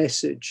got the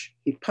message,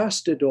 he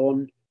passed it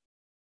on,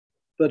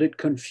 but it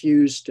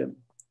confused him.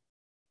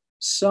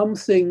 Some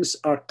things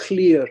are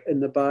clear in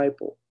the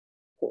Bible.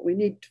 What we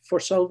need for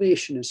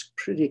salvation is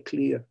pretty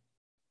clear.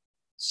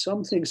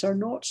 Some things are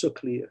not so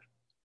clear.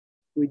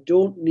 We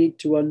don't need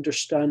to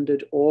understand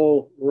it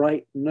all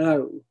right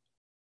now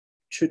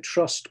to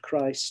trust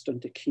Christ and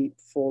to keep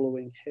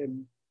following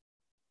him.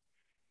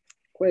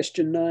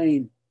 Question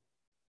 9.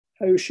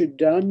 How should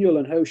Daniel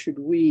and how should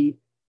we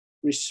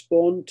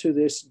respond to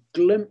this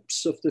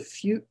glimpse of the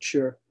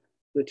future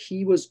that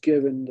he was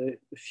given, the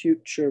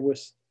future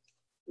with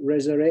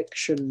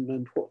resurrection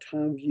and what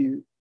have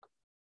you?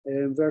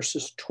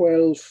 Verses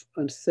 12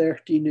 and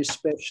 13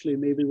 especially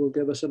maybe will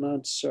give us an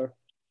answer.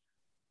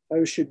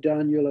 How should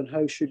Daniel and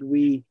how should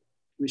we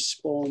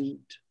respond?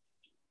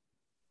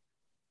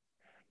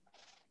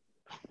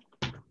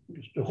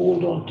 Just to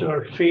hold on to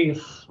our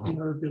faith and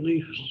our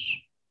beliefs.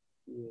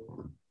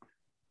 Yeah.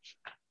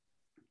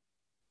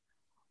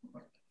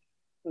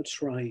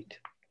 That's right.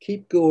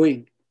 Keep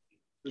going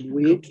and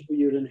wait for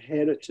your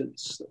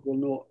inheritance that will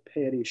not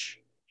perish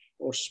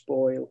or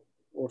spoil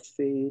or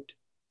fade.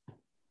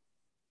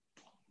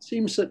 It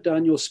seems that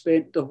Daniel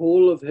spent the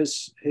whole of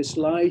his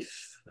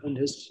life and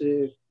his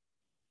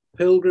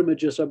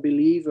pilgrimage as a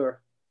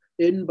believer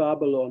in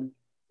Babylon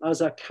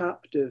as a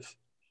captive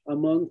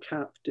among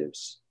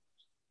captives.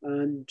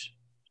 And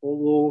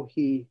although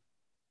he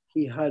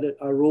had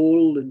a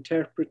role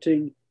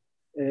interpreting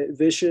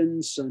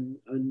visions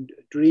and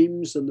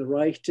dreams and the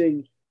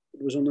writing,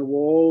 it was on the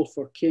wall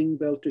for King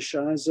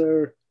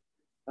Belteshazzar.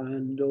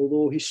 And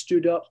although he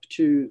stood up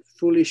to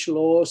foolish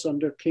laws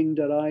under King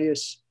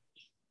Darius,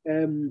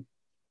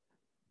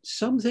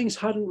 some things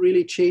hadn't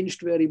really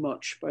changed very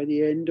much by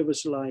the end of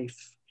his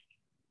life.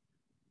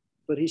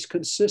 But he's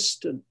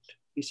consistent.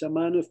 He's a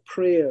man of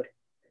prayer,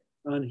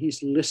 and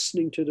he's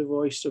listening to the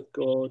voice of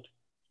God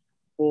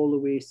all the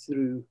way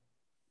through.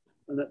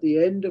 And at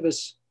the end of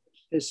his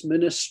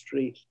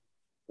ministry,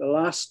 the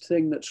last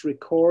thing that's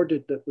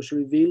recorded that was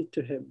revealed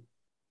to him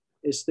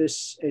is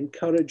this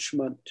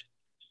encouragement.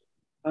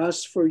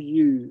 As for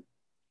you,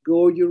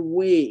 go your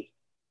way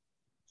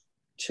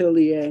till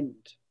the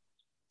end.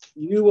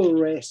 You will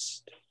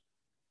rest.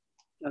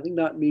 I think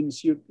that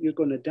means you're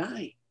going to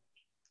die.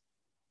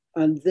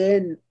 And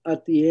then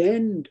at the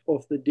end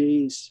of the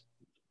days,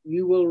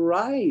 you will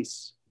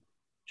rise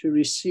to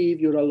receive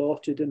your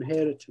allotted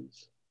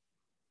inheritance.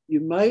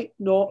 You might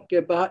not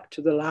get back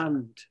to the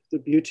land, the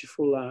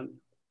beautiful land,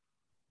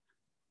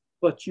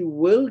 but you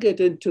will get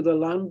into the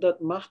land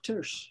that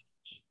matters.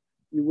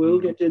 You will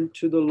get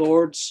into the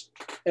Lord's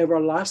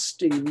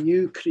everlasting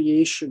new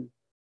creation,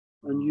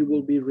 and you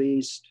will be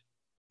raised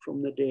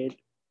from the dead.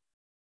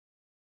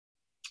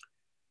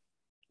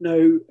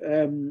 Now,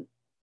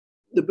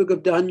 the book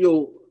of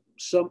Daniel,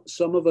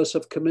 some of us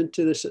have come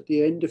into this at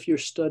the end of your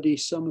study.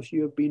 Some of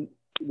you have been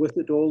with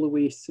it all the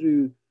way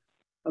through.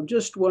 I'm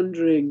just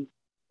wondering,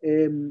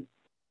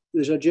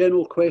 there's a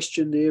general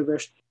question there,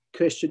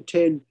 question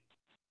 10,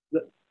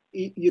 that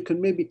you can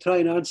maybe try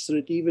and answer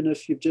it even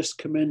if you've just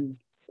come in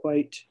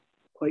quite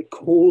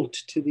cold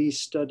to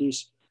these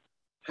studies.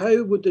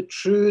 How would the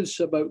truths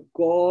about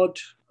God,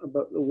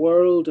 about the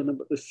world, and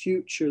about the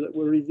future that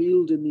were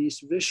revealed in these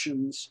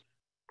visions,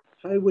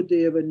 how would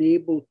they have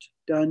enabled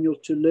Daniel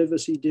to live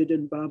as he did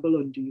in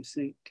Babylon, do you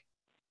think?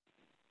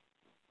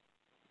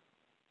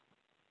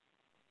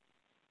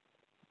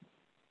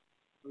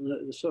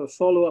 And the sort of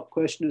follow-up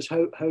question is,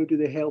 how do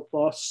they help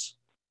us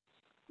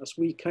as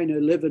we kind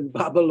of live in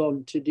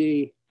Babylon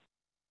today?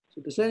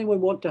 So does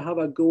anyone want to have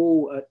a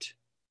go at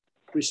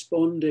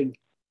responding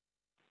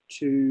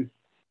to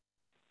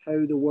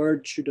how the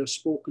word should have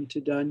spoken to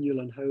Daniel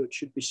and how it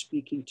should be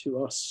speaking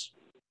to us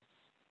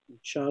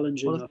and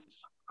challenging us?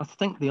 I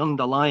think the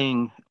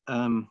underlying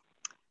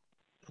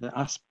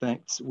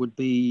aspects would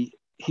be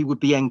he would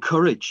be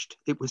encouraged.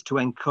 It was to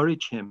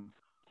encourage him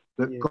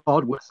that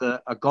God was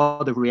a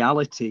God of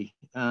reality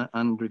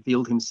and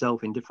revealed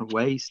himself in different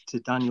ways to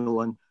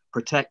Daniel and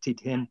protected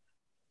him,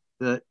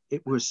 that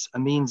it was a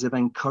means of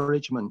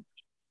encouragement.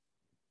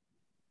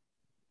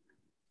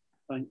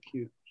 Thank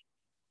you.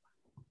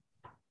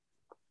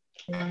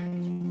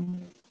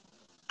 Any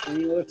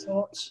other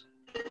thoughts?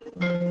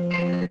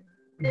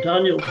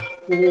 Daniel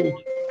told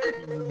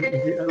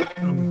the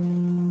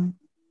outcome.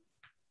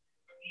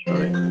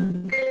 Sorry.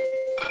 I'm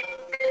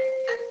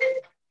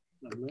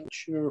not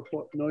sure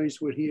what noise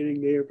we're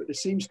hearing there, but it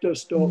seems to have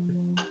stopped.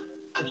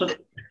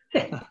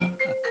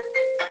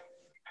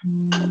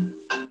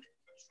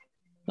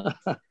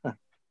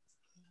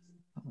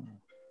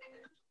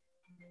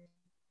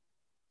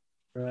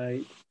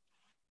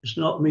 It's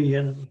not me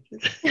anyway.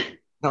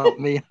 Not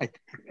me. I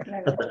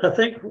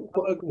think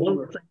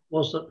one thing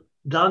was that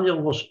Daniel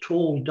was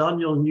told,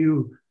 Daniel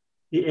knew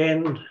the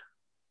end,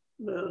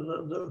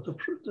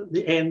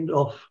 the end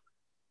of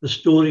the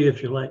story,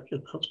 if you like.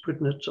 That's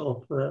putting it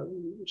sort of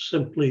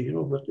simply,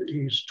 but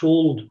he's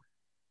told,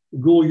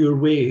 go your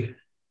way.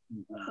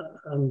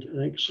 And I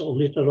think so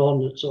later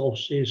on it sort of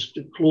says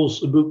to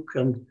close the book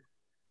and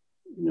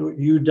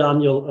you,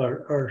 Daniel,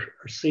 are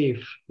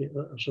safe.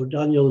 So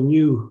Daniel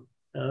knew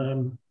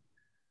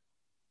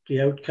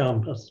the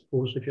outcome, I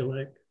suppose, if you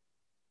like.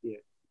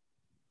 Yeah.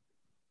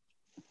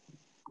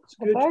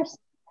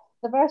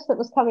 The verse that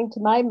was coming to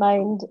my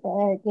mind,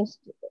 just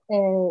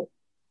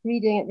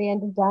reading at the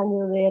end of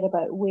Daniel there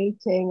about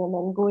waiting and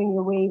then going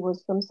your way,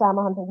 was from Psalm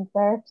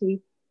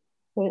 130,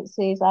 where it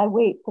says, I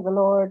wait for the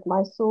Lord,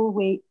 my soul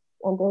waits,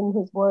 and in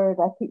his word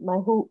I keep my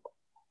hope.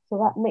 So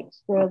that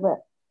mixture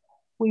that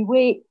we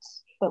wait,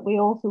 but we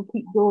also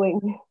keep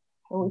going,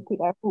 and we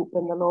keep our hope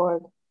in the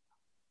Lord.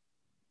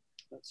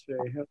 That's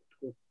very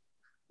helpful.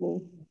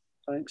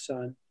 Thanks,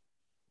 Anne.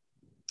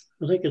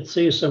 I think it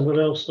says somewhere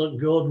else that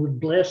God would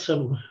bless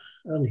him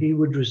and he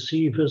would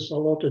receive his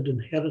allotted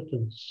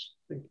inheritance.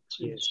 I think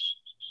yes.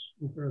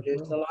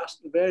 Yes,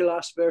 the very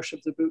last verse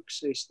of the book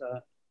says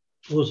that.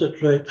 Was it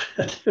right?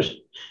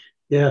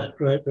 Yeah,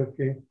 right,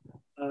 okay.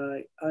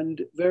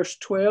 And verse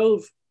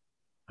 12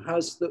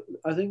 has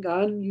I think,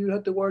 Anne, you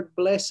had the word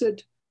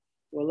blessed.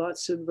 Well,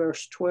 that's in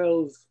verse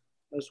 12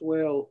 as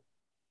well.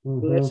 Mm-hmm.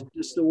 Blessed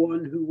is the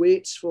one who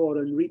waits for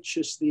and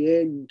reaches the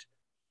end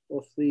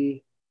of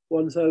the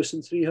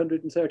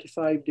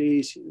 1,335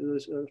 days.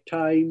 There's a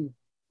time,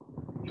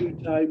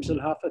 3 times and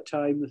half a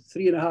time,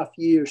 3.5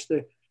 years.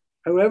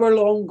 However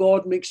long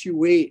God makes you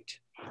wait,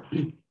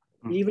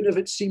 even if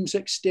it seems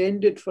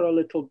extended for a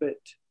little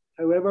bit,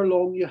 however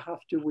long you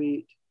have to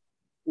wait,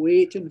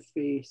 wait in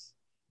faith,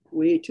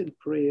 wait in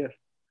prayer,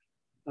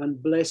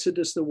 and blessed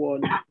is the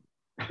one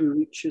who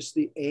reaches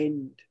the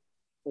end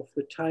of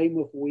the time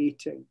of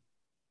waiting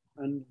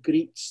and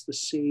greets the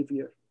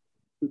Saviour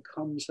who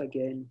comes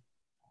again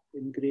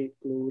in great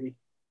glory.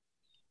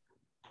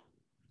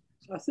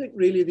 So I think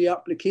really the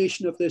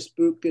application of this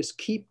book is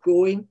keep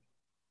going.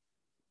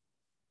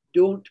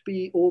 Don't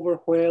be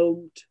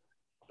overwhelmed,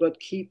 but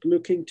keep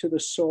looking to the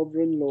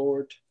sovereign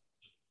Lord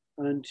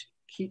and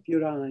keep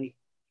your eye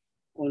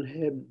on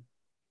him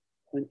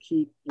and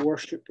keep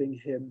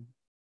worshipping him.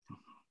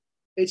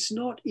 It's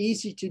not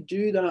easy to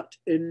do that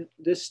in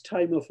this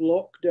time of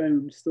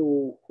lockdown,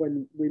 though,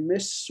 when we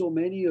miss so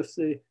many of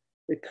the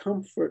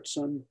comforts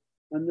and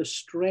the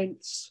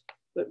strengths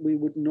that we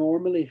would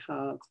normally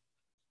have.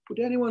 Would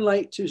anyone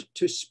like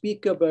to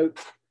speak about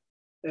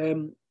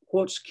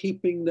what's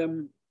keeping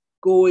them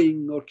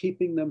going or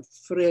keeping them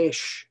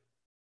fresh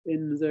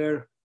in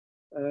their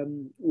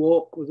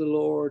walk with the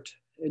Lord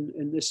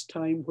in this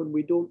time when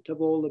we don't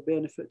have all the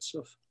benefits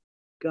of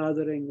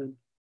gathering and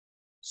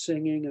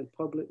singing and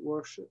public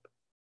worship?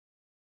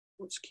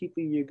 What's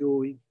keeping you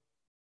going?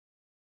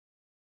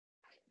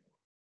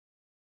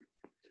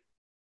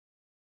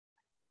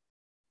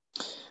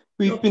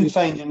 We've been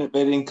finding it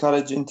very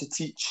encouraging to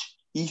teach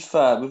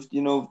IFA.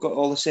 We've got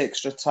all this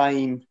extra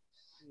time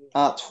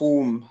at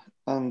home,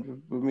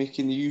 and we're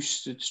making the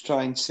use to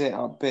try and set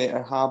up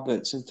better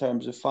habits in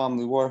terms of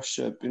family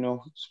worship,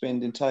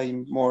 spending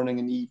time morning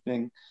and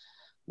evening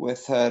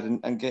with her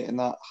and getting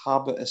that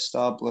habit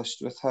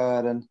established with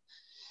her, and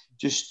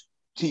just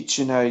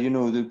teaching her,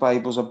 the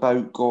Bible's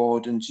about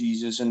God and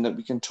Jesus, and that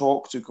we can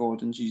talk to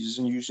God and Jesus,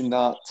 and using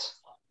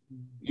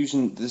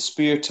the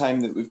spare time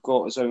that we've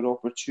got as our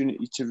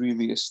opportunity to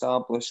really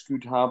establish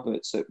good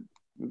habits that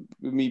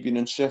maybe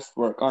in shift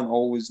work aren't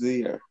always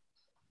there.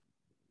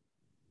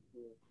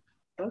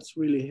 That's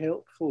really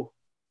helpful.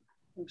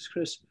 Thanks,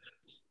 Chris.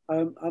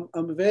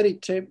 I'm very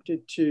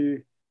tempted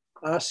to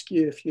ask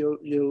you if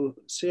you'll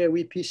say a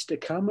wee piece to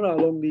camera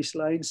along these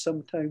lines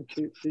sometime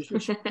to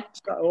just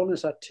start on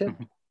as a tip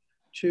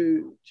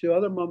to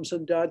other mums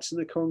and dads in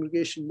the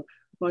congregation.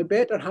 My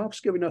better half's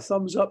giving a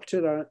thumbs up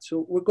to that.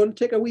 So we're going to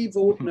take a wee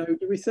vote now.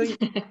 Do we think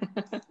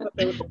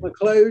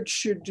MacLeod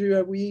should do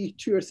a wee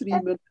 2 or 3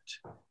 minute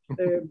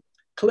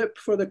clip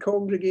for the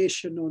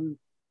congregation on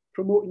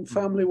promoting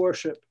family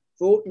worship?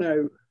 Vote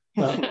now.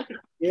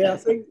 Yeah, I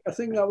think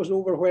that was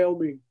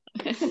overwhelming.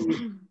 Thanks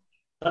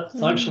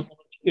for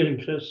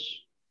volunteering, Chris.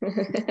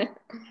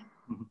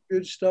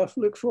 Good stuff.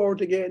 Look forward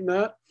to getting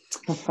that.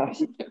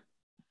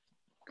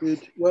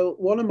 Good. Well,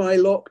 one of my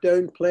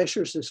lockdown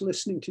pleasures is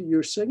listening to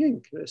your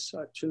singing, Chris.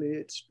 Actually,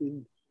 it's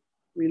been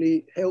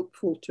really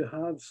helpful to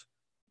have.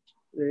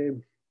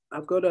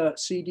 I've got a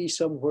CD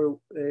somewhere,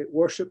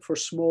 Worship for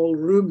Small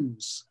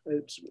Rooms.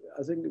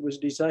 I think it was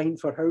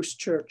designed for house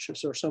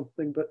churches or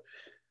something, but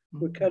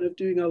we're kind of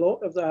doing a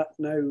lot of that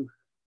now,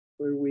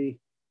 where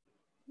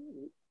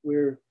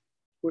we're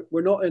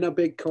not in a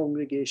big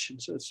congregation,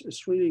 so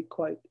it's really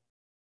quite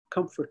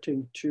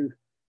comforting to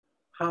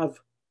have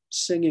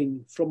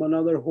singing from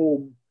another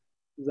home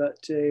that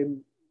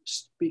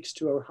speaks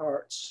to our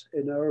hearts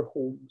in our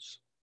homes.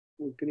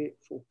 We're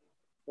grateful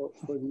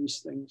for these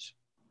things.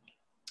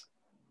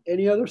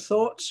 any other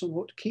thoughts on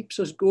what keeps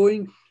us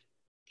going,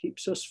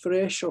 keeps us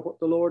fresh, or what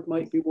the Lord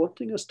might be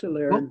wanting us to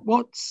learn?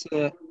 What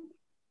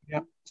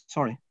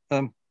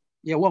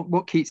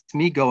keeps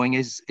me going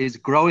is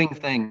growing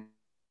things.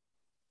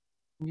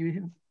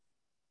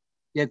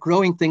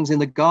 Growing things in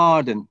the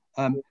garden,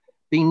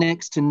 being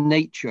next to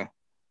nature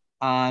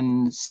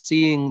and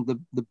seeing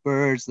the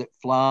birds that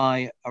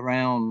fly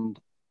around,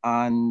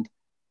 and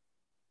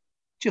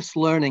just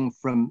learning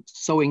from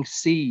sowing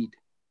seed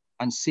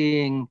and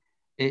seeing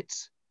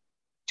it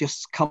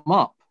just come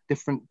up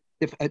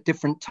at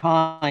different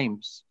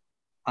times.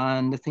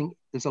 And I think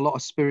there's a lot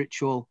of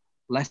spiritual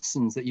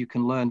lessons that you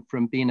can learn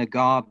from being a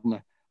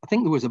gardener. I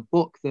think there was a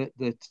book that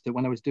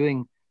when I was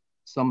doing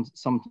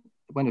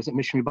when I was at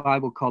Missionary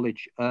Bible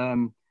College at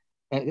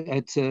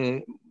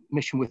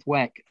Mission with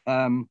WEC,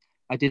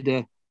 I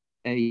did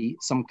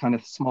some kind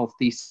of small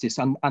thesis,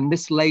 and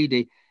this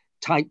lady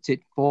typed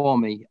it for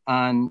me,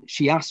 and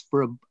she asked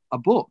for a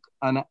book,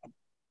 and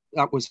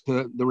that was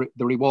the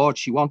reward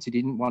she wanted. She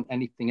didn't want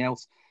anything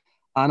else.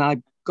 And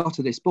I got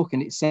to this book,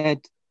 and it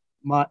said,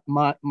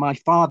 my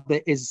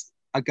father is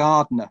a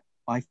gardener.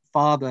 My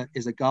father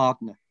is a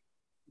gardener.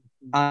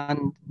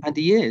 And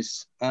he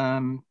is.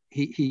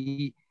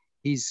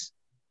 He's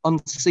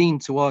unseen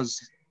to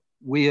us.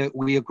 We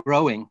are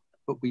growing,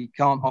 but we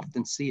can't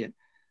often see it.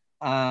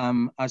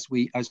 As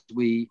we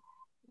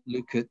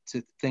look at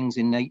things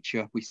in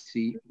nature, we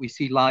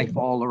see life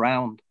all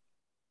around.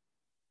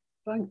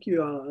 Thank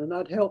you, Alan. And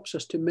that helps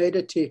us to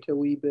meditate a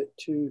wee bit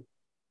too.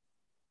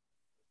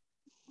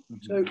 I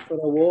was out for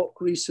a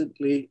walk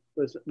recently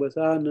with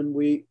Anne, and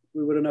we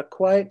were in a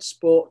quiet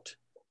spot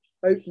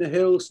out in the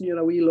hills near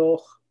a wee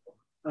loch,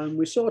 and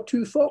we saw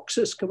two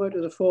foxes come out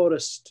of the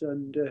forest.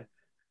 And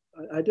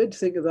I did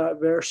think of that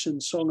verse in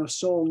Song of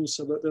Songs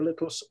about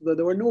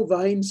there were no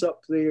vines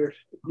up there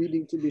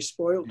needing to be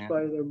spoilt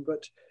by them,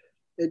 but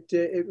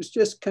it was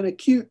just kind of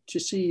cute to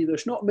see.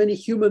 There's not many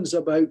humans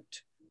about,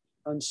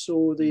 and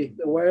so the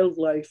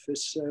wildlife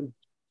is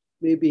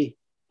maybe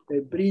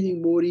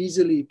breathing more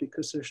easily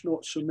because there's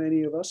not so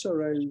many of us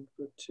around.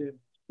 But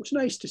it's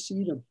nice to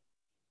see them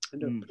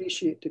and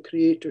appreciate the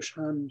Creator's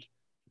hand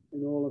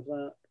in all of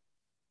that.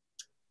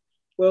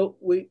 Well,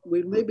 we'll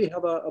maybe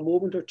have a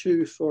moment or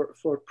two for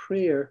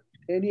prayer.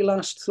 Any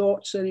last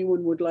thoughts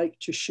anyone would like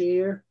to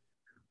share,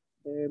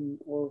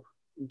 or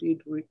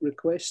indeed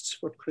requests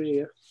for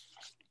prayer?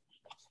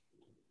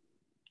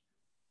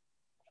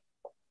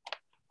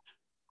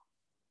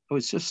 Oh,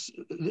 it's just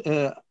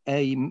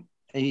a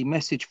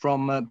message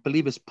from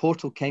Believers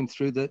Portal came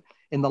through that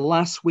in the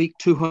last week,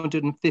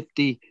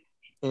 250,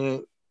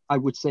 I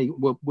would say,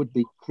 would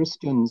be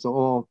Christians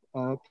or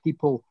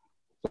people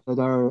that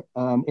are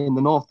in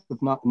the north of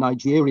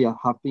Nigeria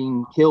have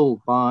been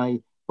killed by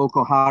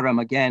Boko Haram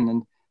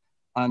again,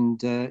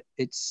 and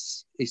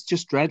it's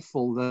just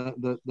dreadful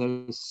that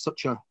there's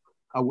such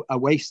a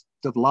waste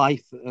of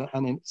life,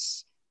 and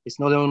it's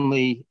not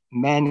only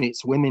men,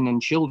 it's women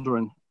and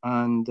children,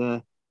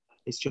 and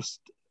it's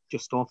just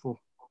awful.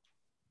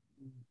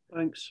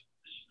 Thanks.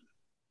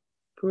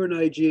 Poor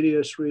Nigeria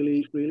is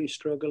really, really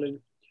struggling.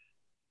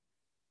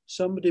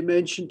 Somebody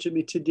mentioned to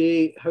me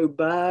today how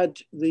bad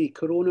the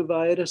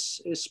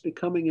coronavirus is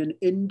becoming in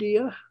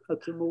India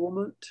at the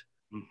moment.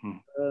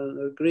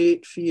 There are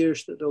great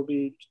fears that there'll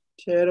be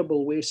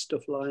terrible waste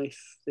of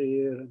life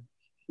there, and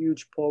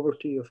huge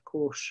poverty, of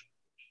course,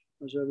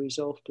 as a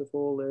result of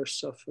all their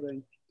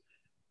suffering.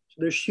 So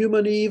there's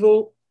human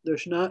evil,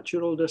 there's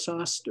natural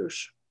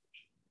disasters.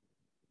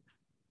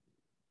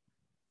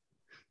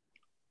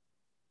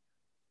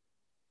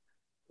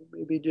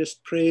 Maybe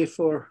just pray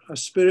for a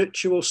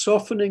spiritual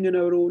softening in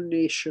our own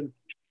nation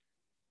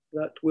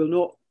that will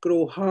not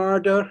grow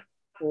harder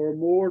or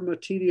more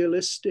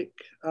materialistic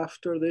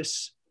after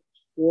this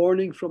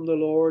warning from the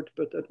Lord,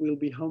 but that we'll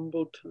be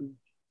humbled and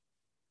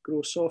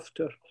grow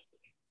softer.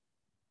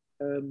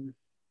 I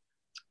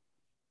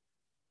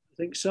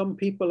think some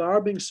people are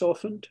being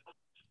softened.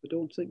 I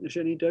don't think there's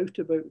any doubt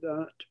about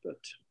that, but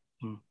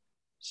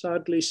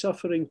sadly,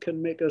 suffering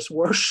can make us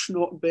worse,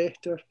 not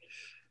better.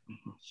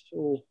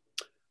 So,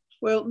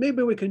 well,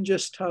 maybe we can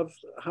just have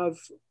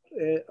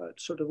a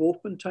sort of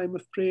open time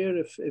of prayer.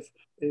 If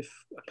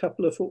a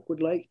couple of folk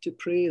would like to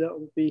pray, that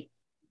would be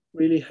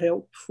really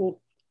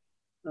helpful.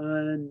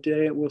 And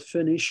we'll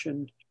finish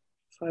in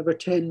 5 or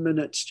 10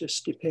 minutes,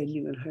 just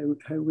depending on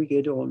how we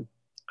get on.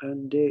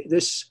 And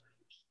this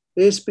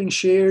is being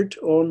shared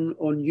on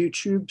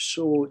YouTube,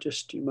 so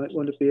just you might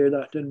want to bear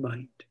that in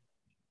mind.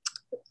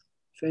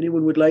 If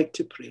anyone would like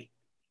to pray.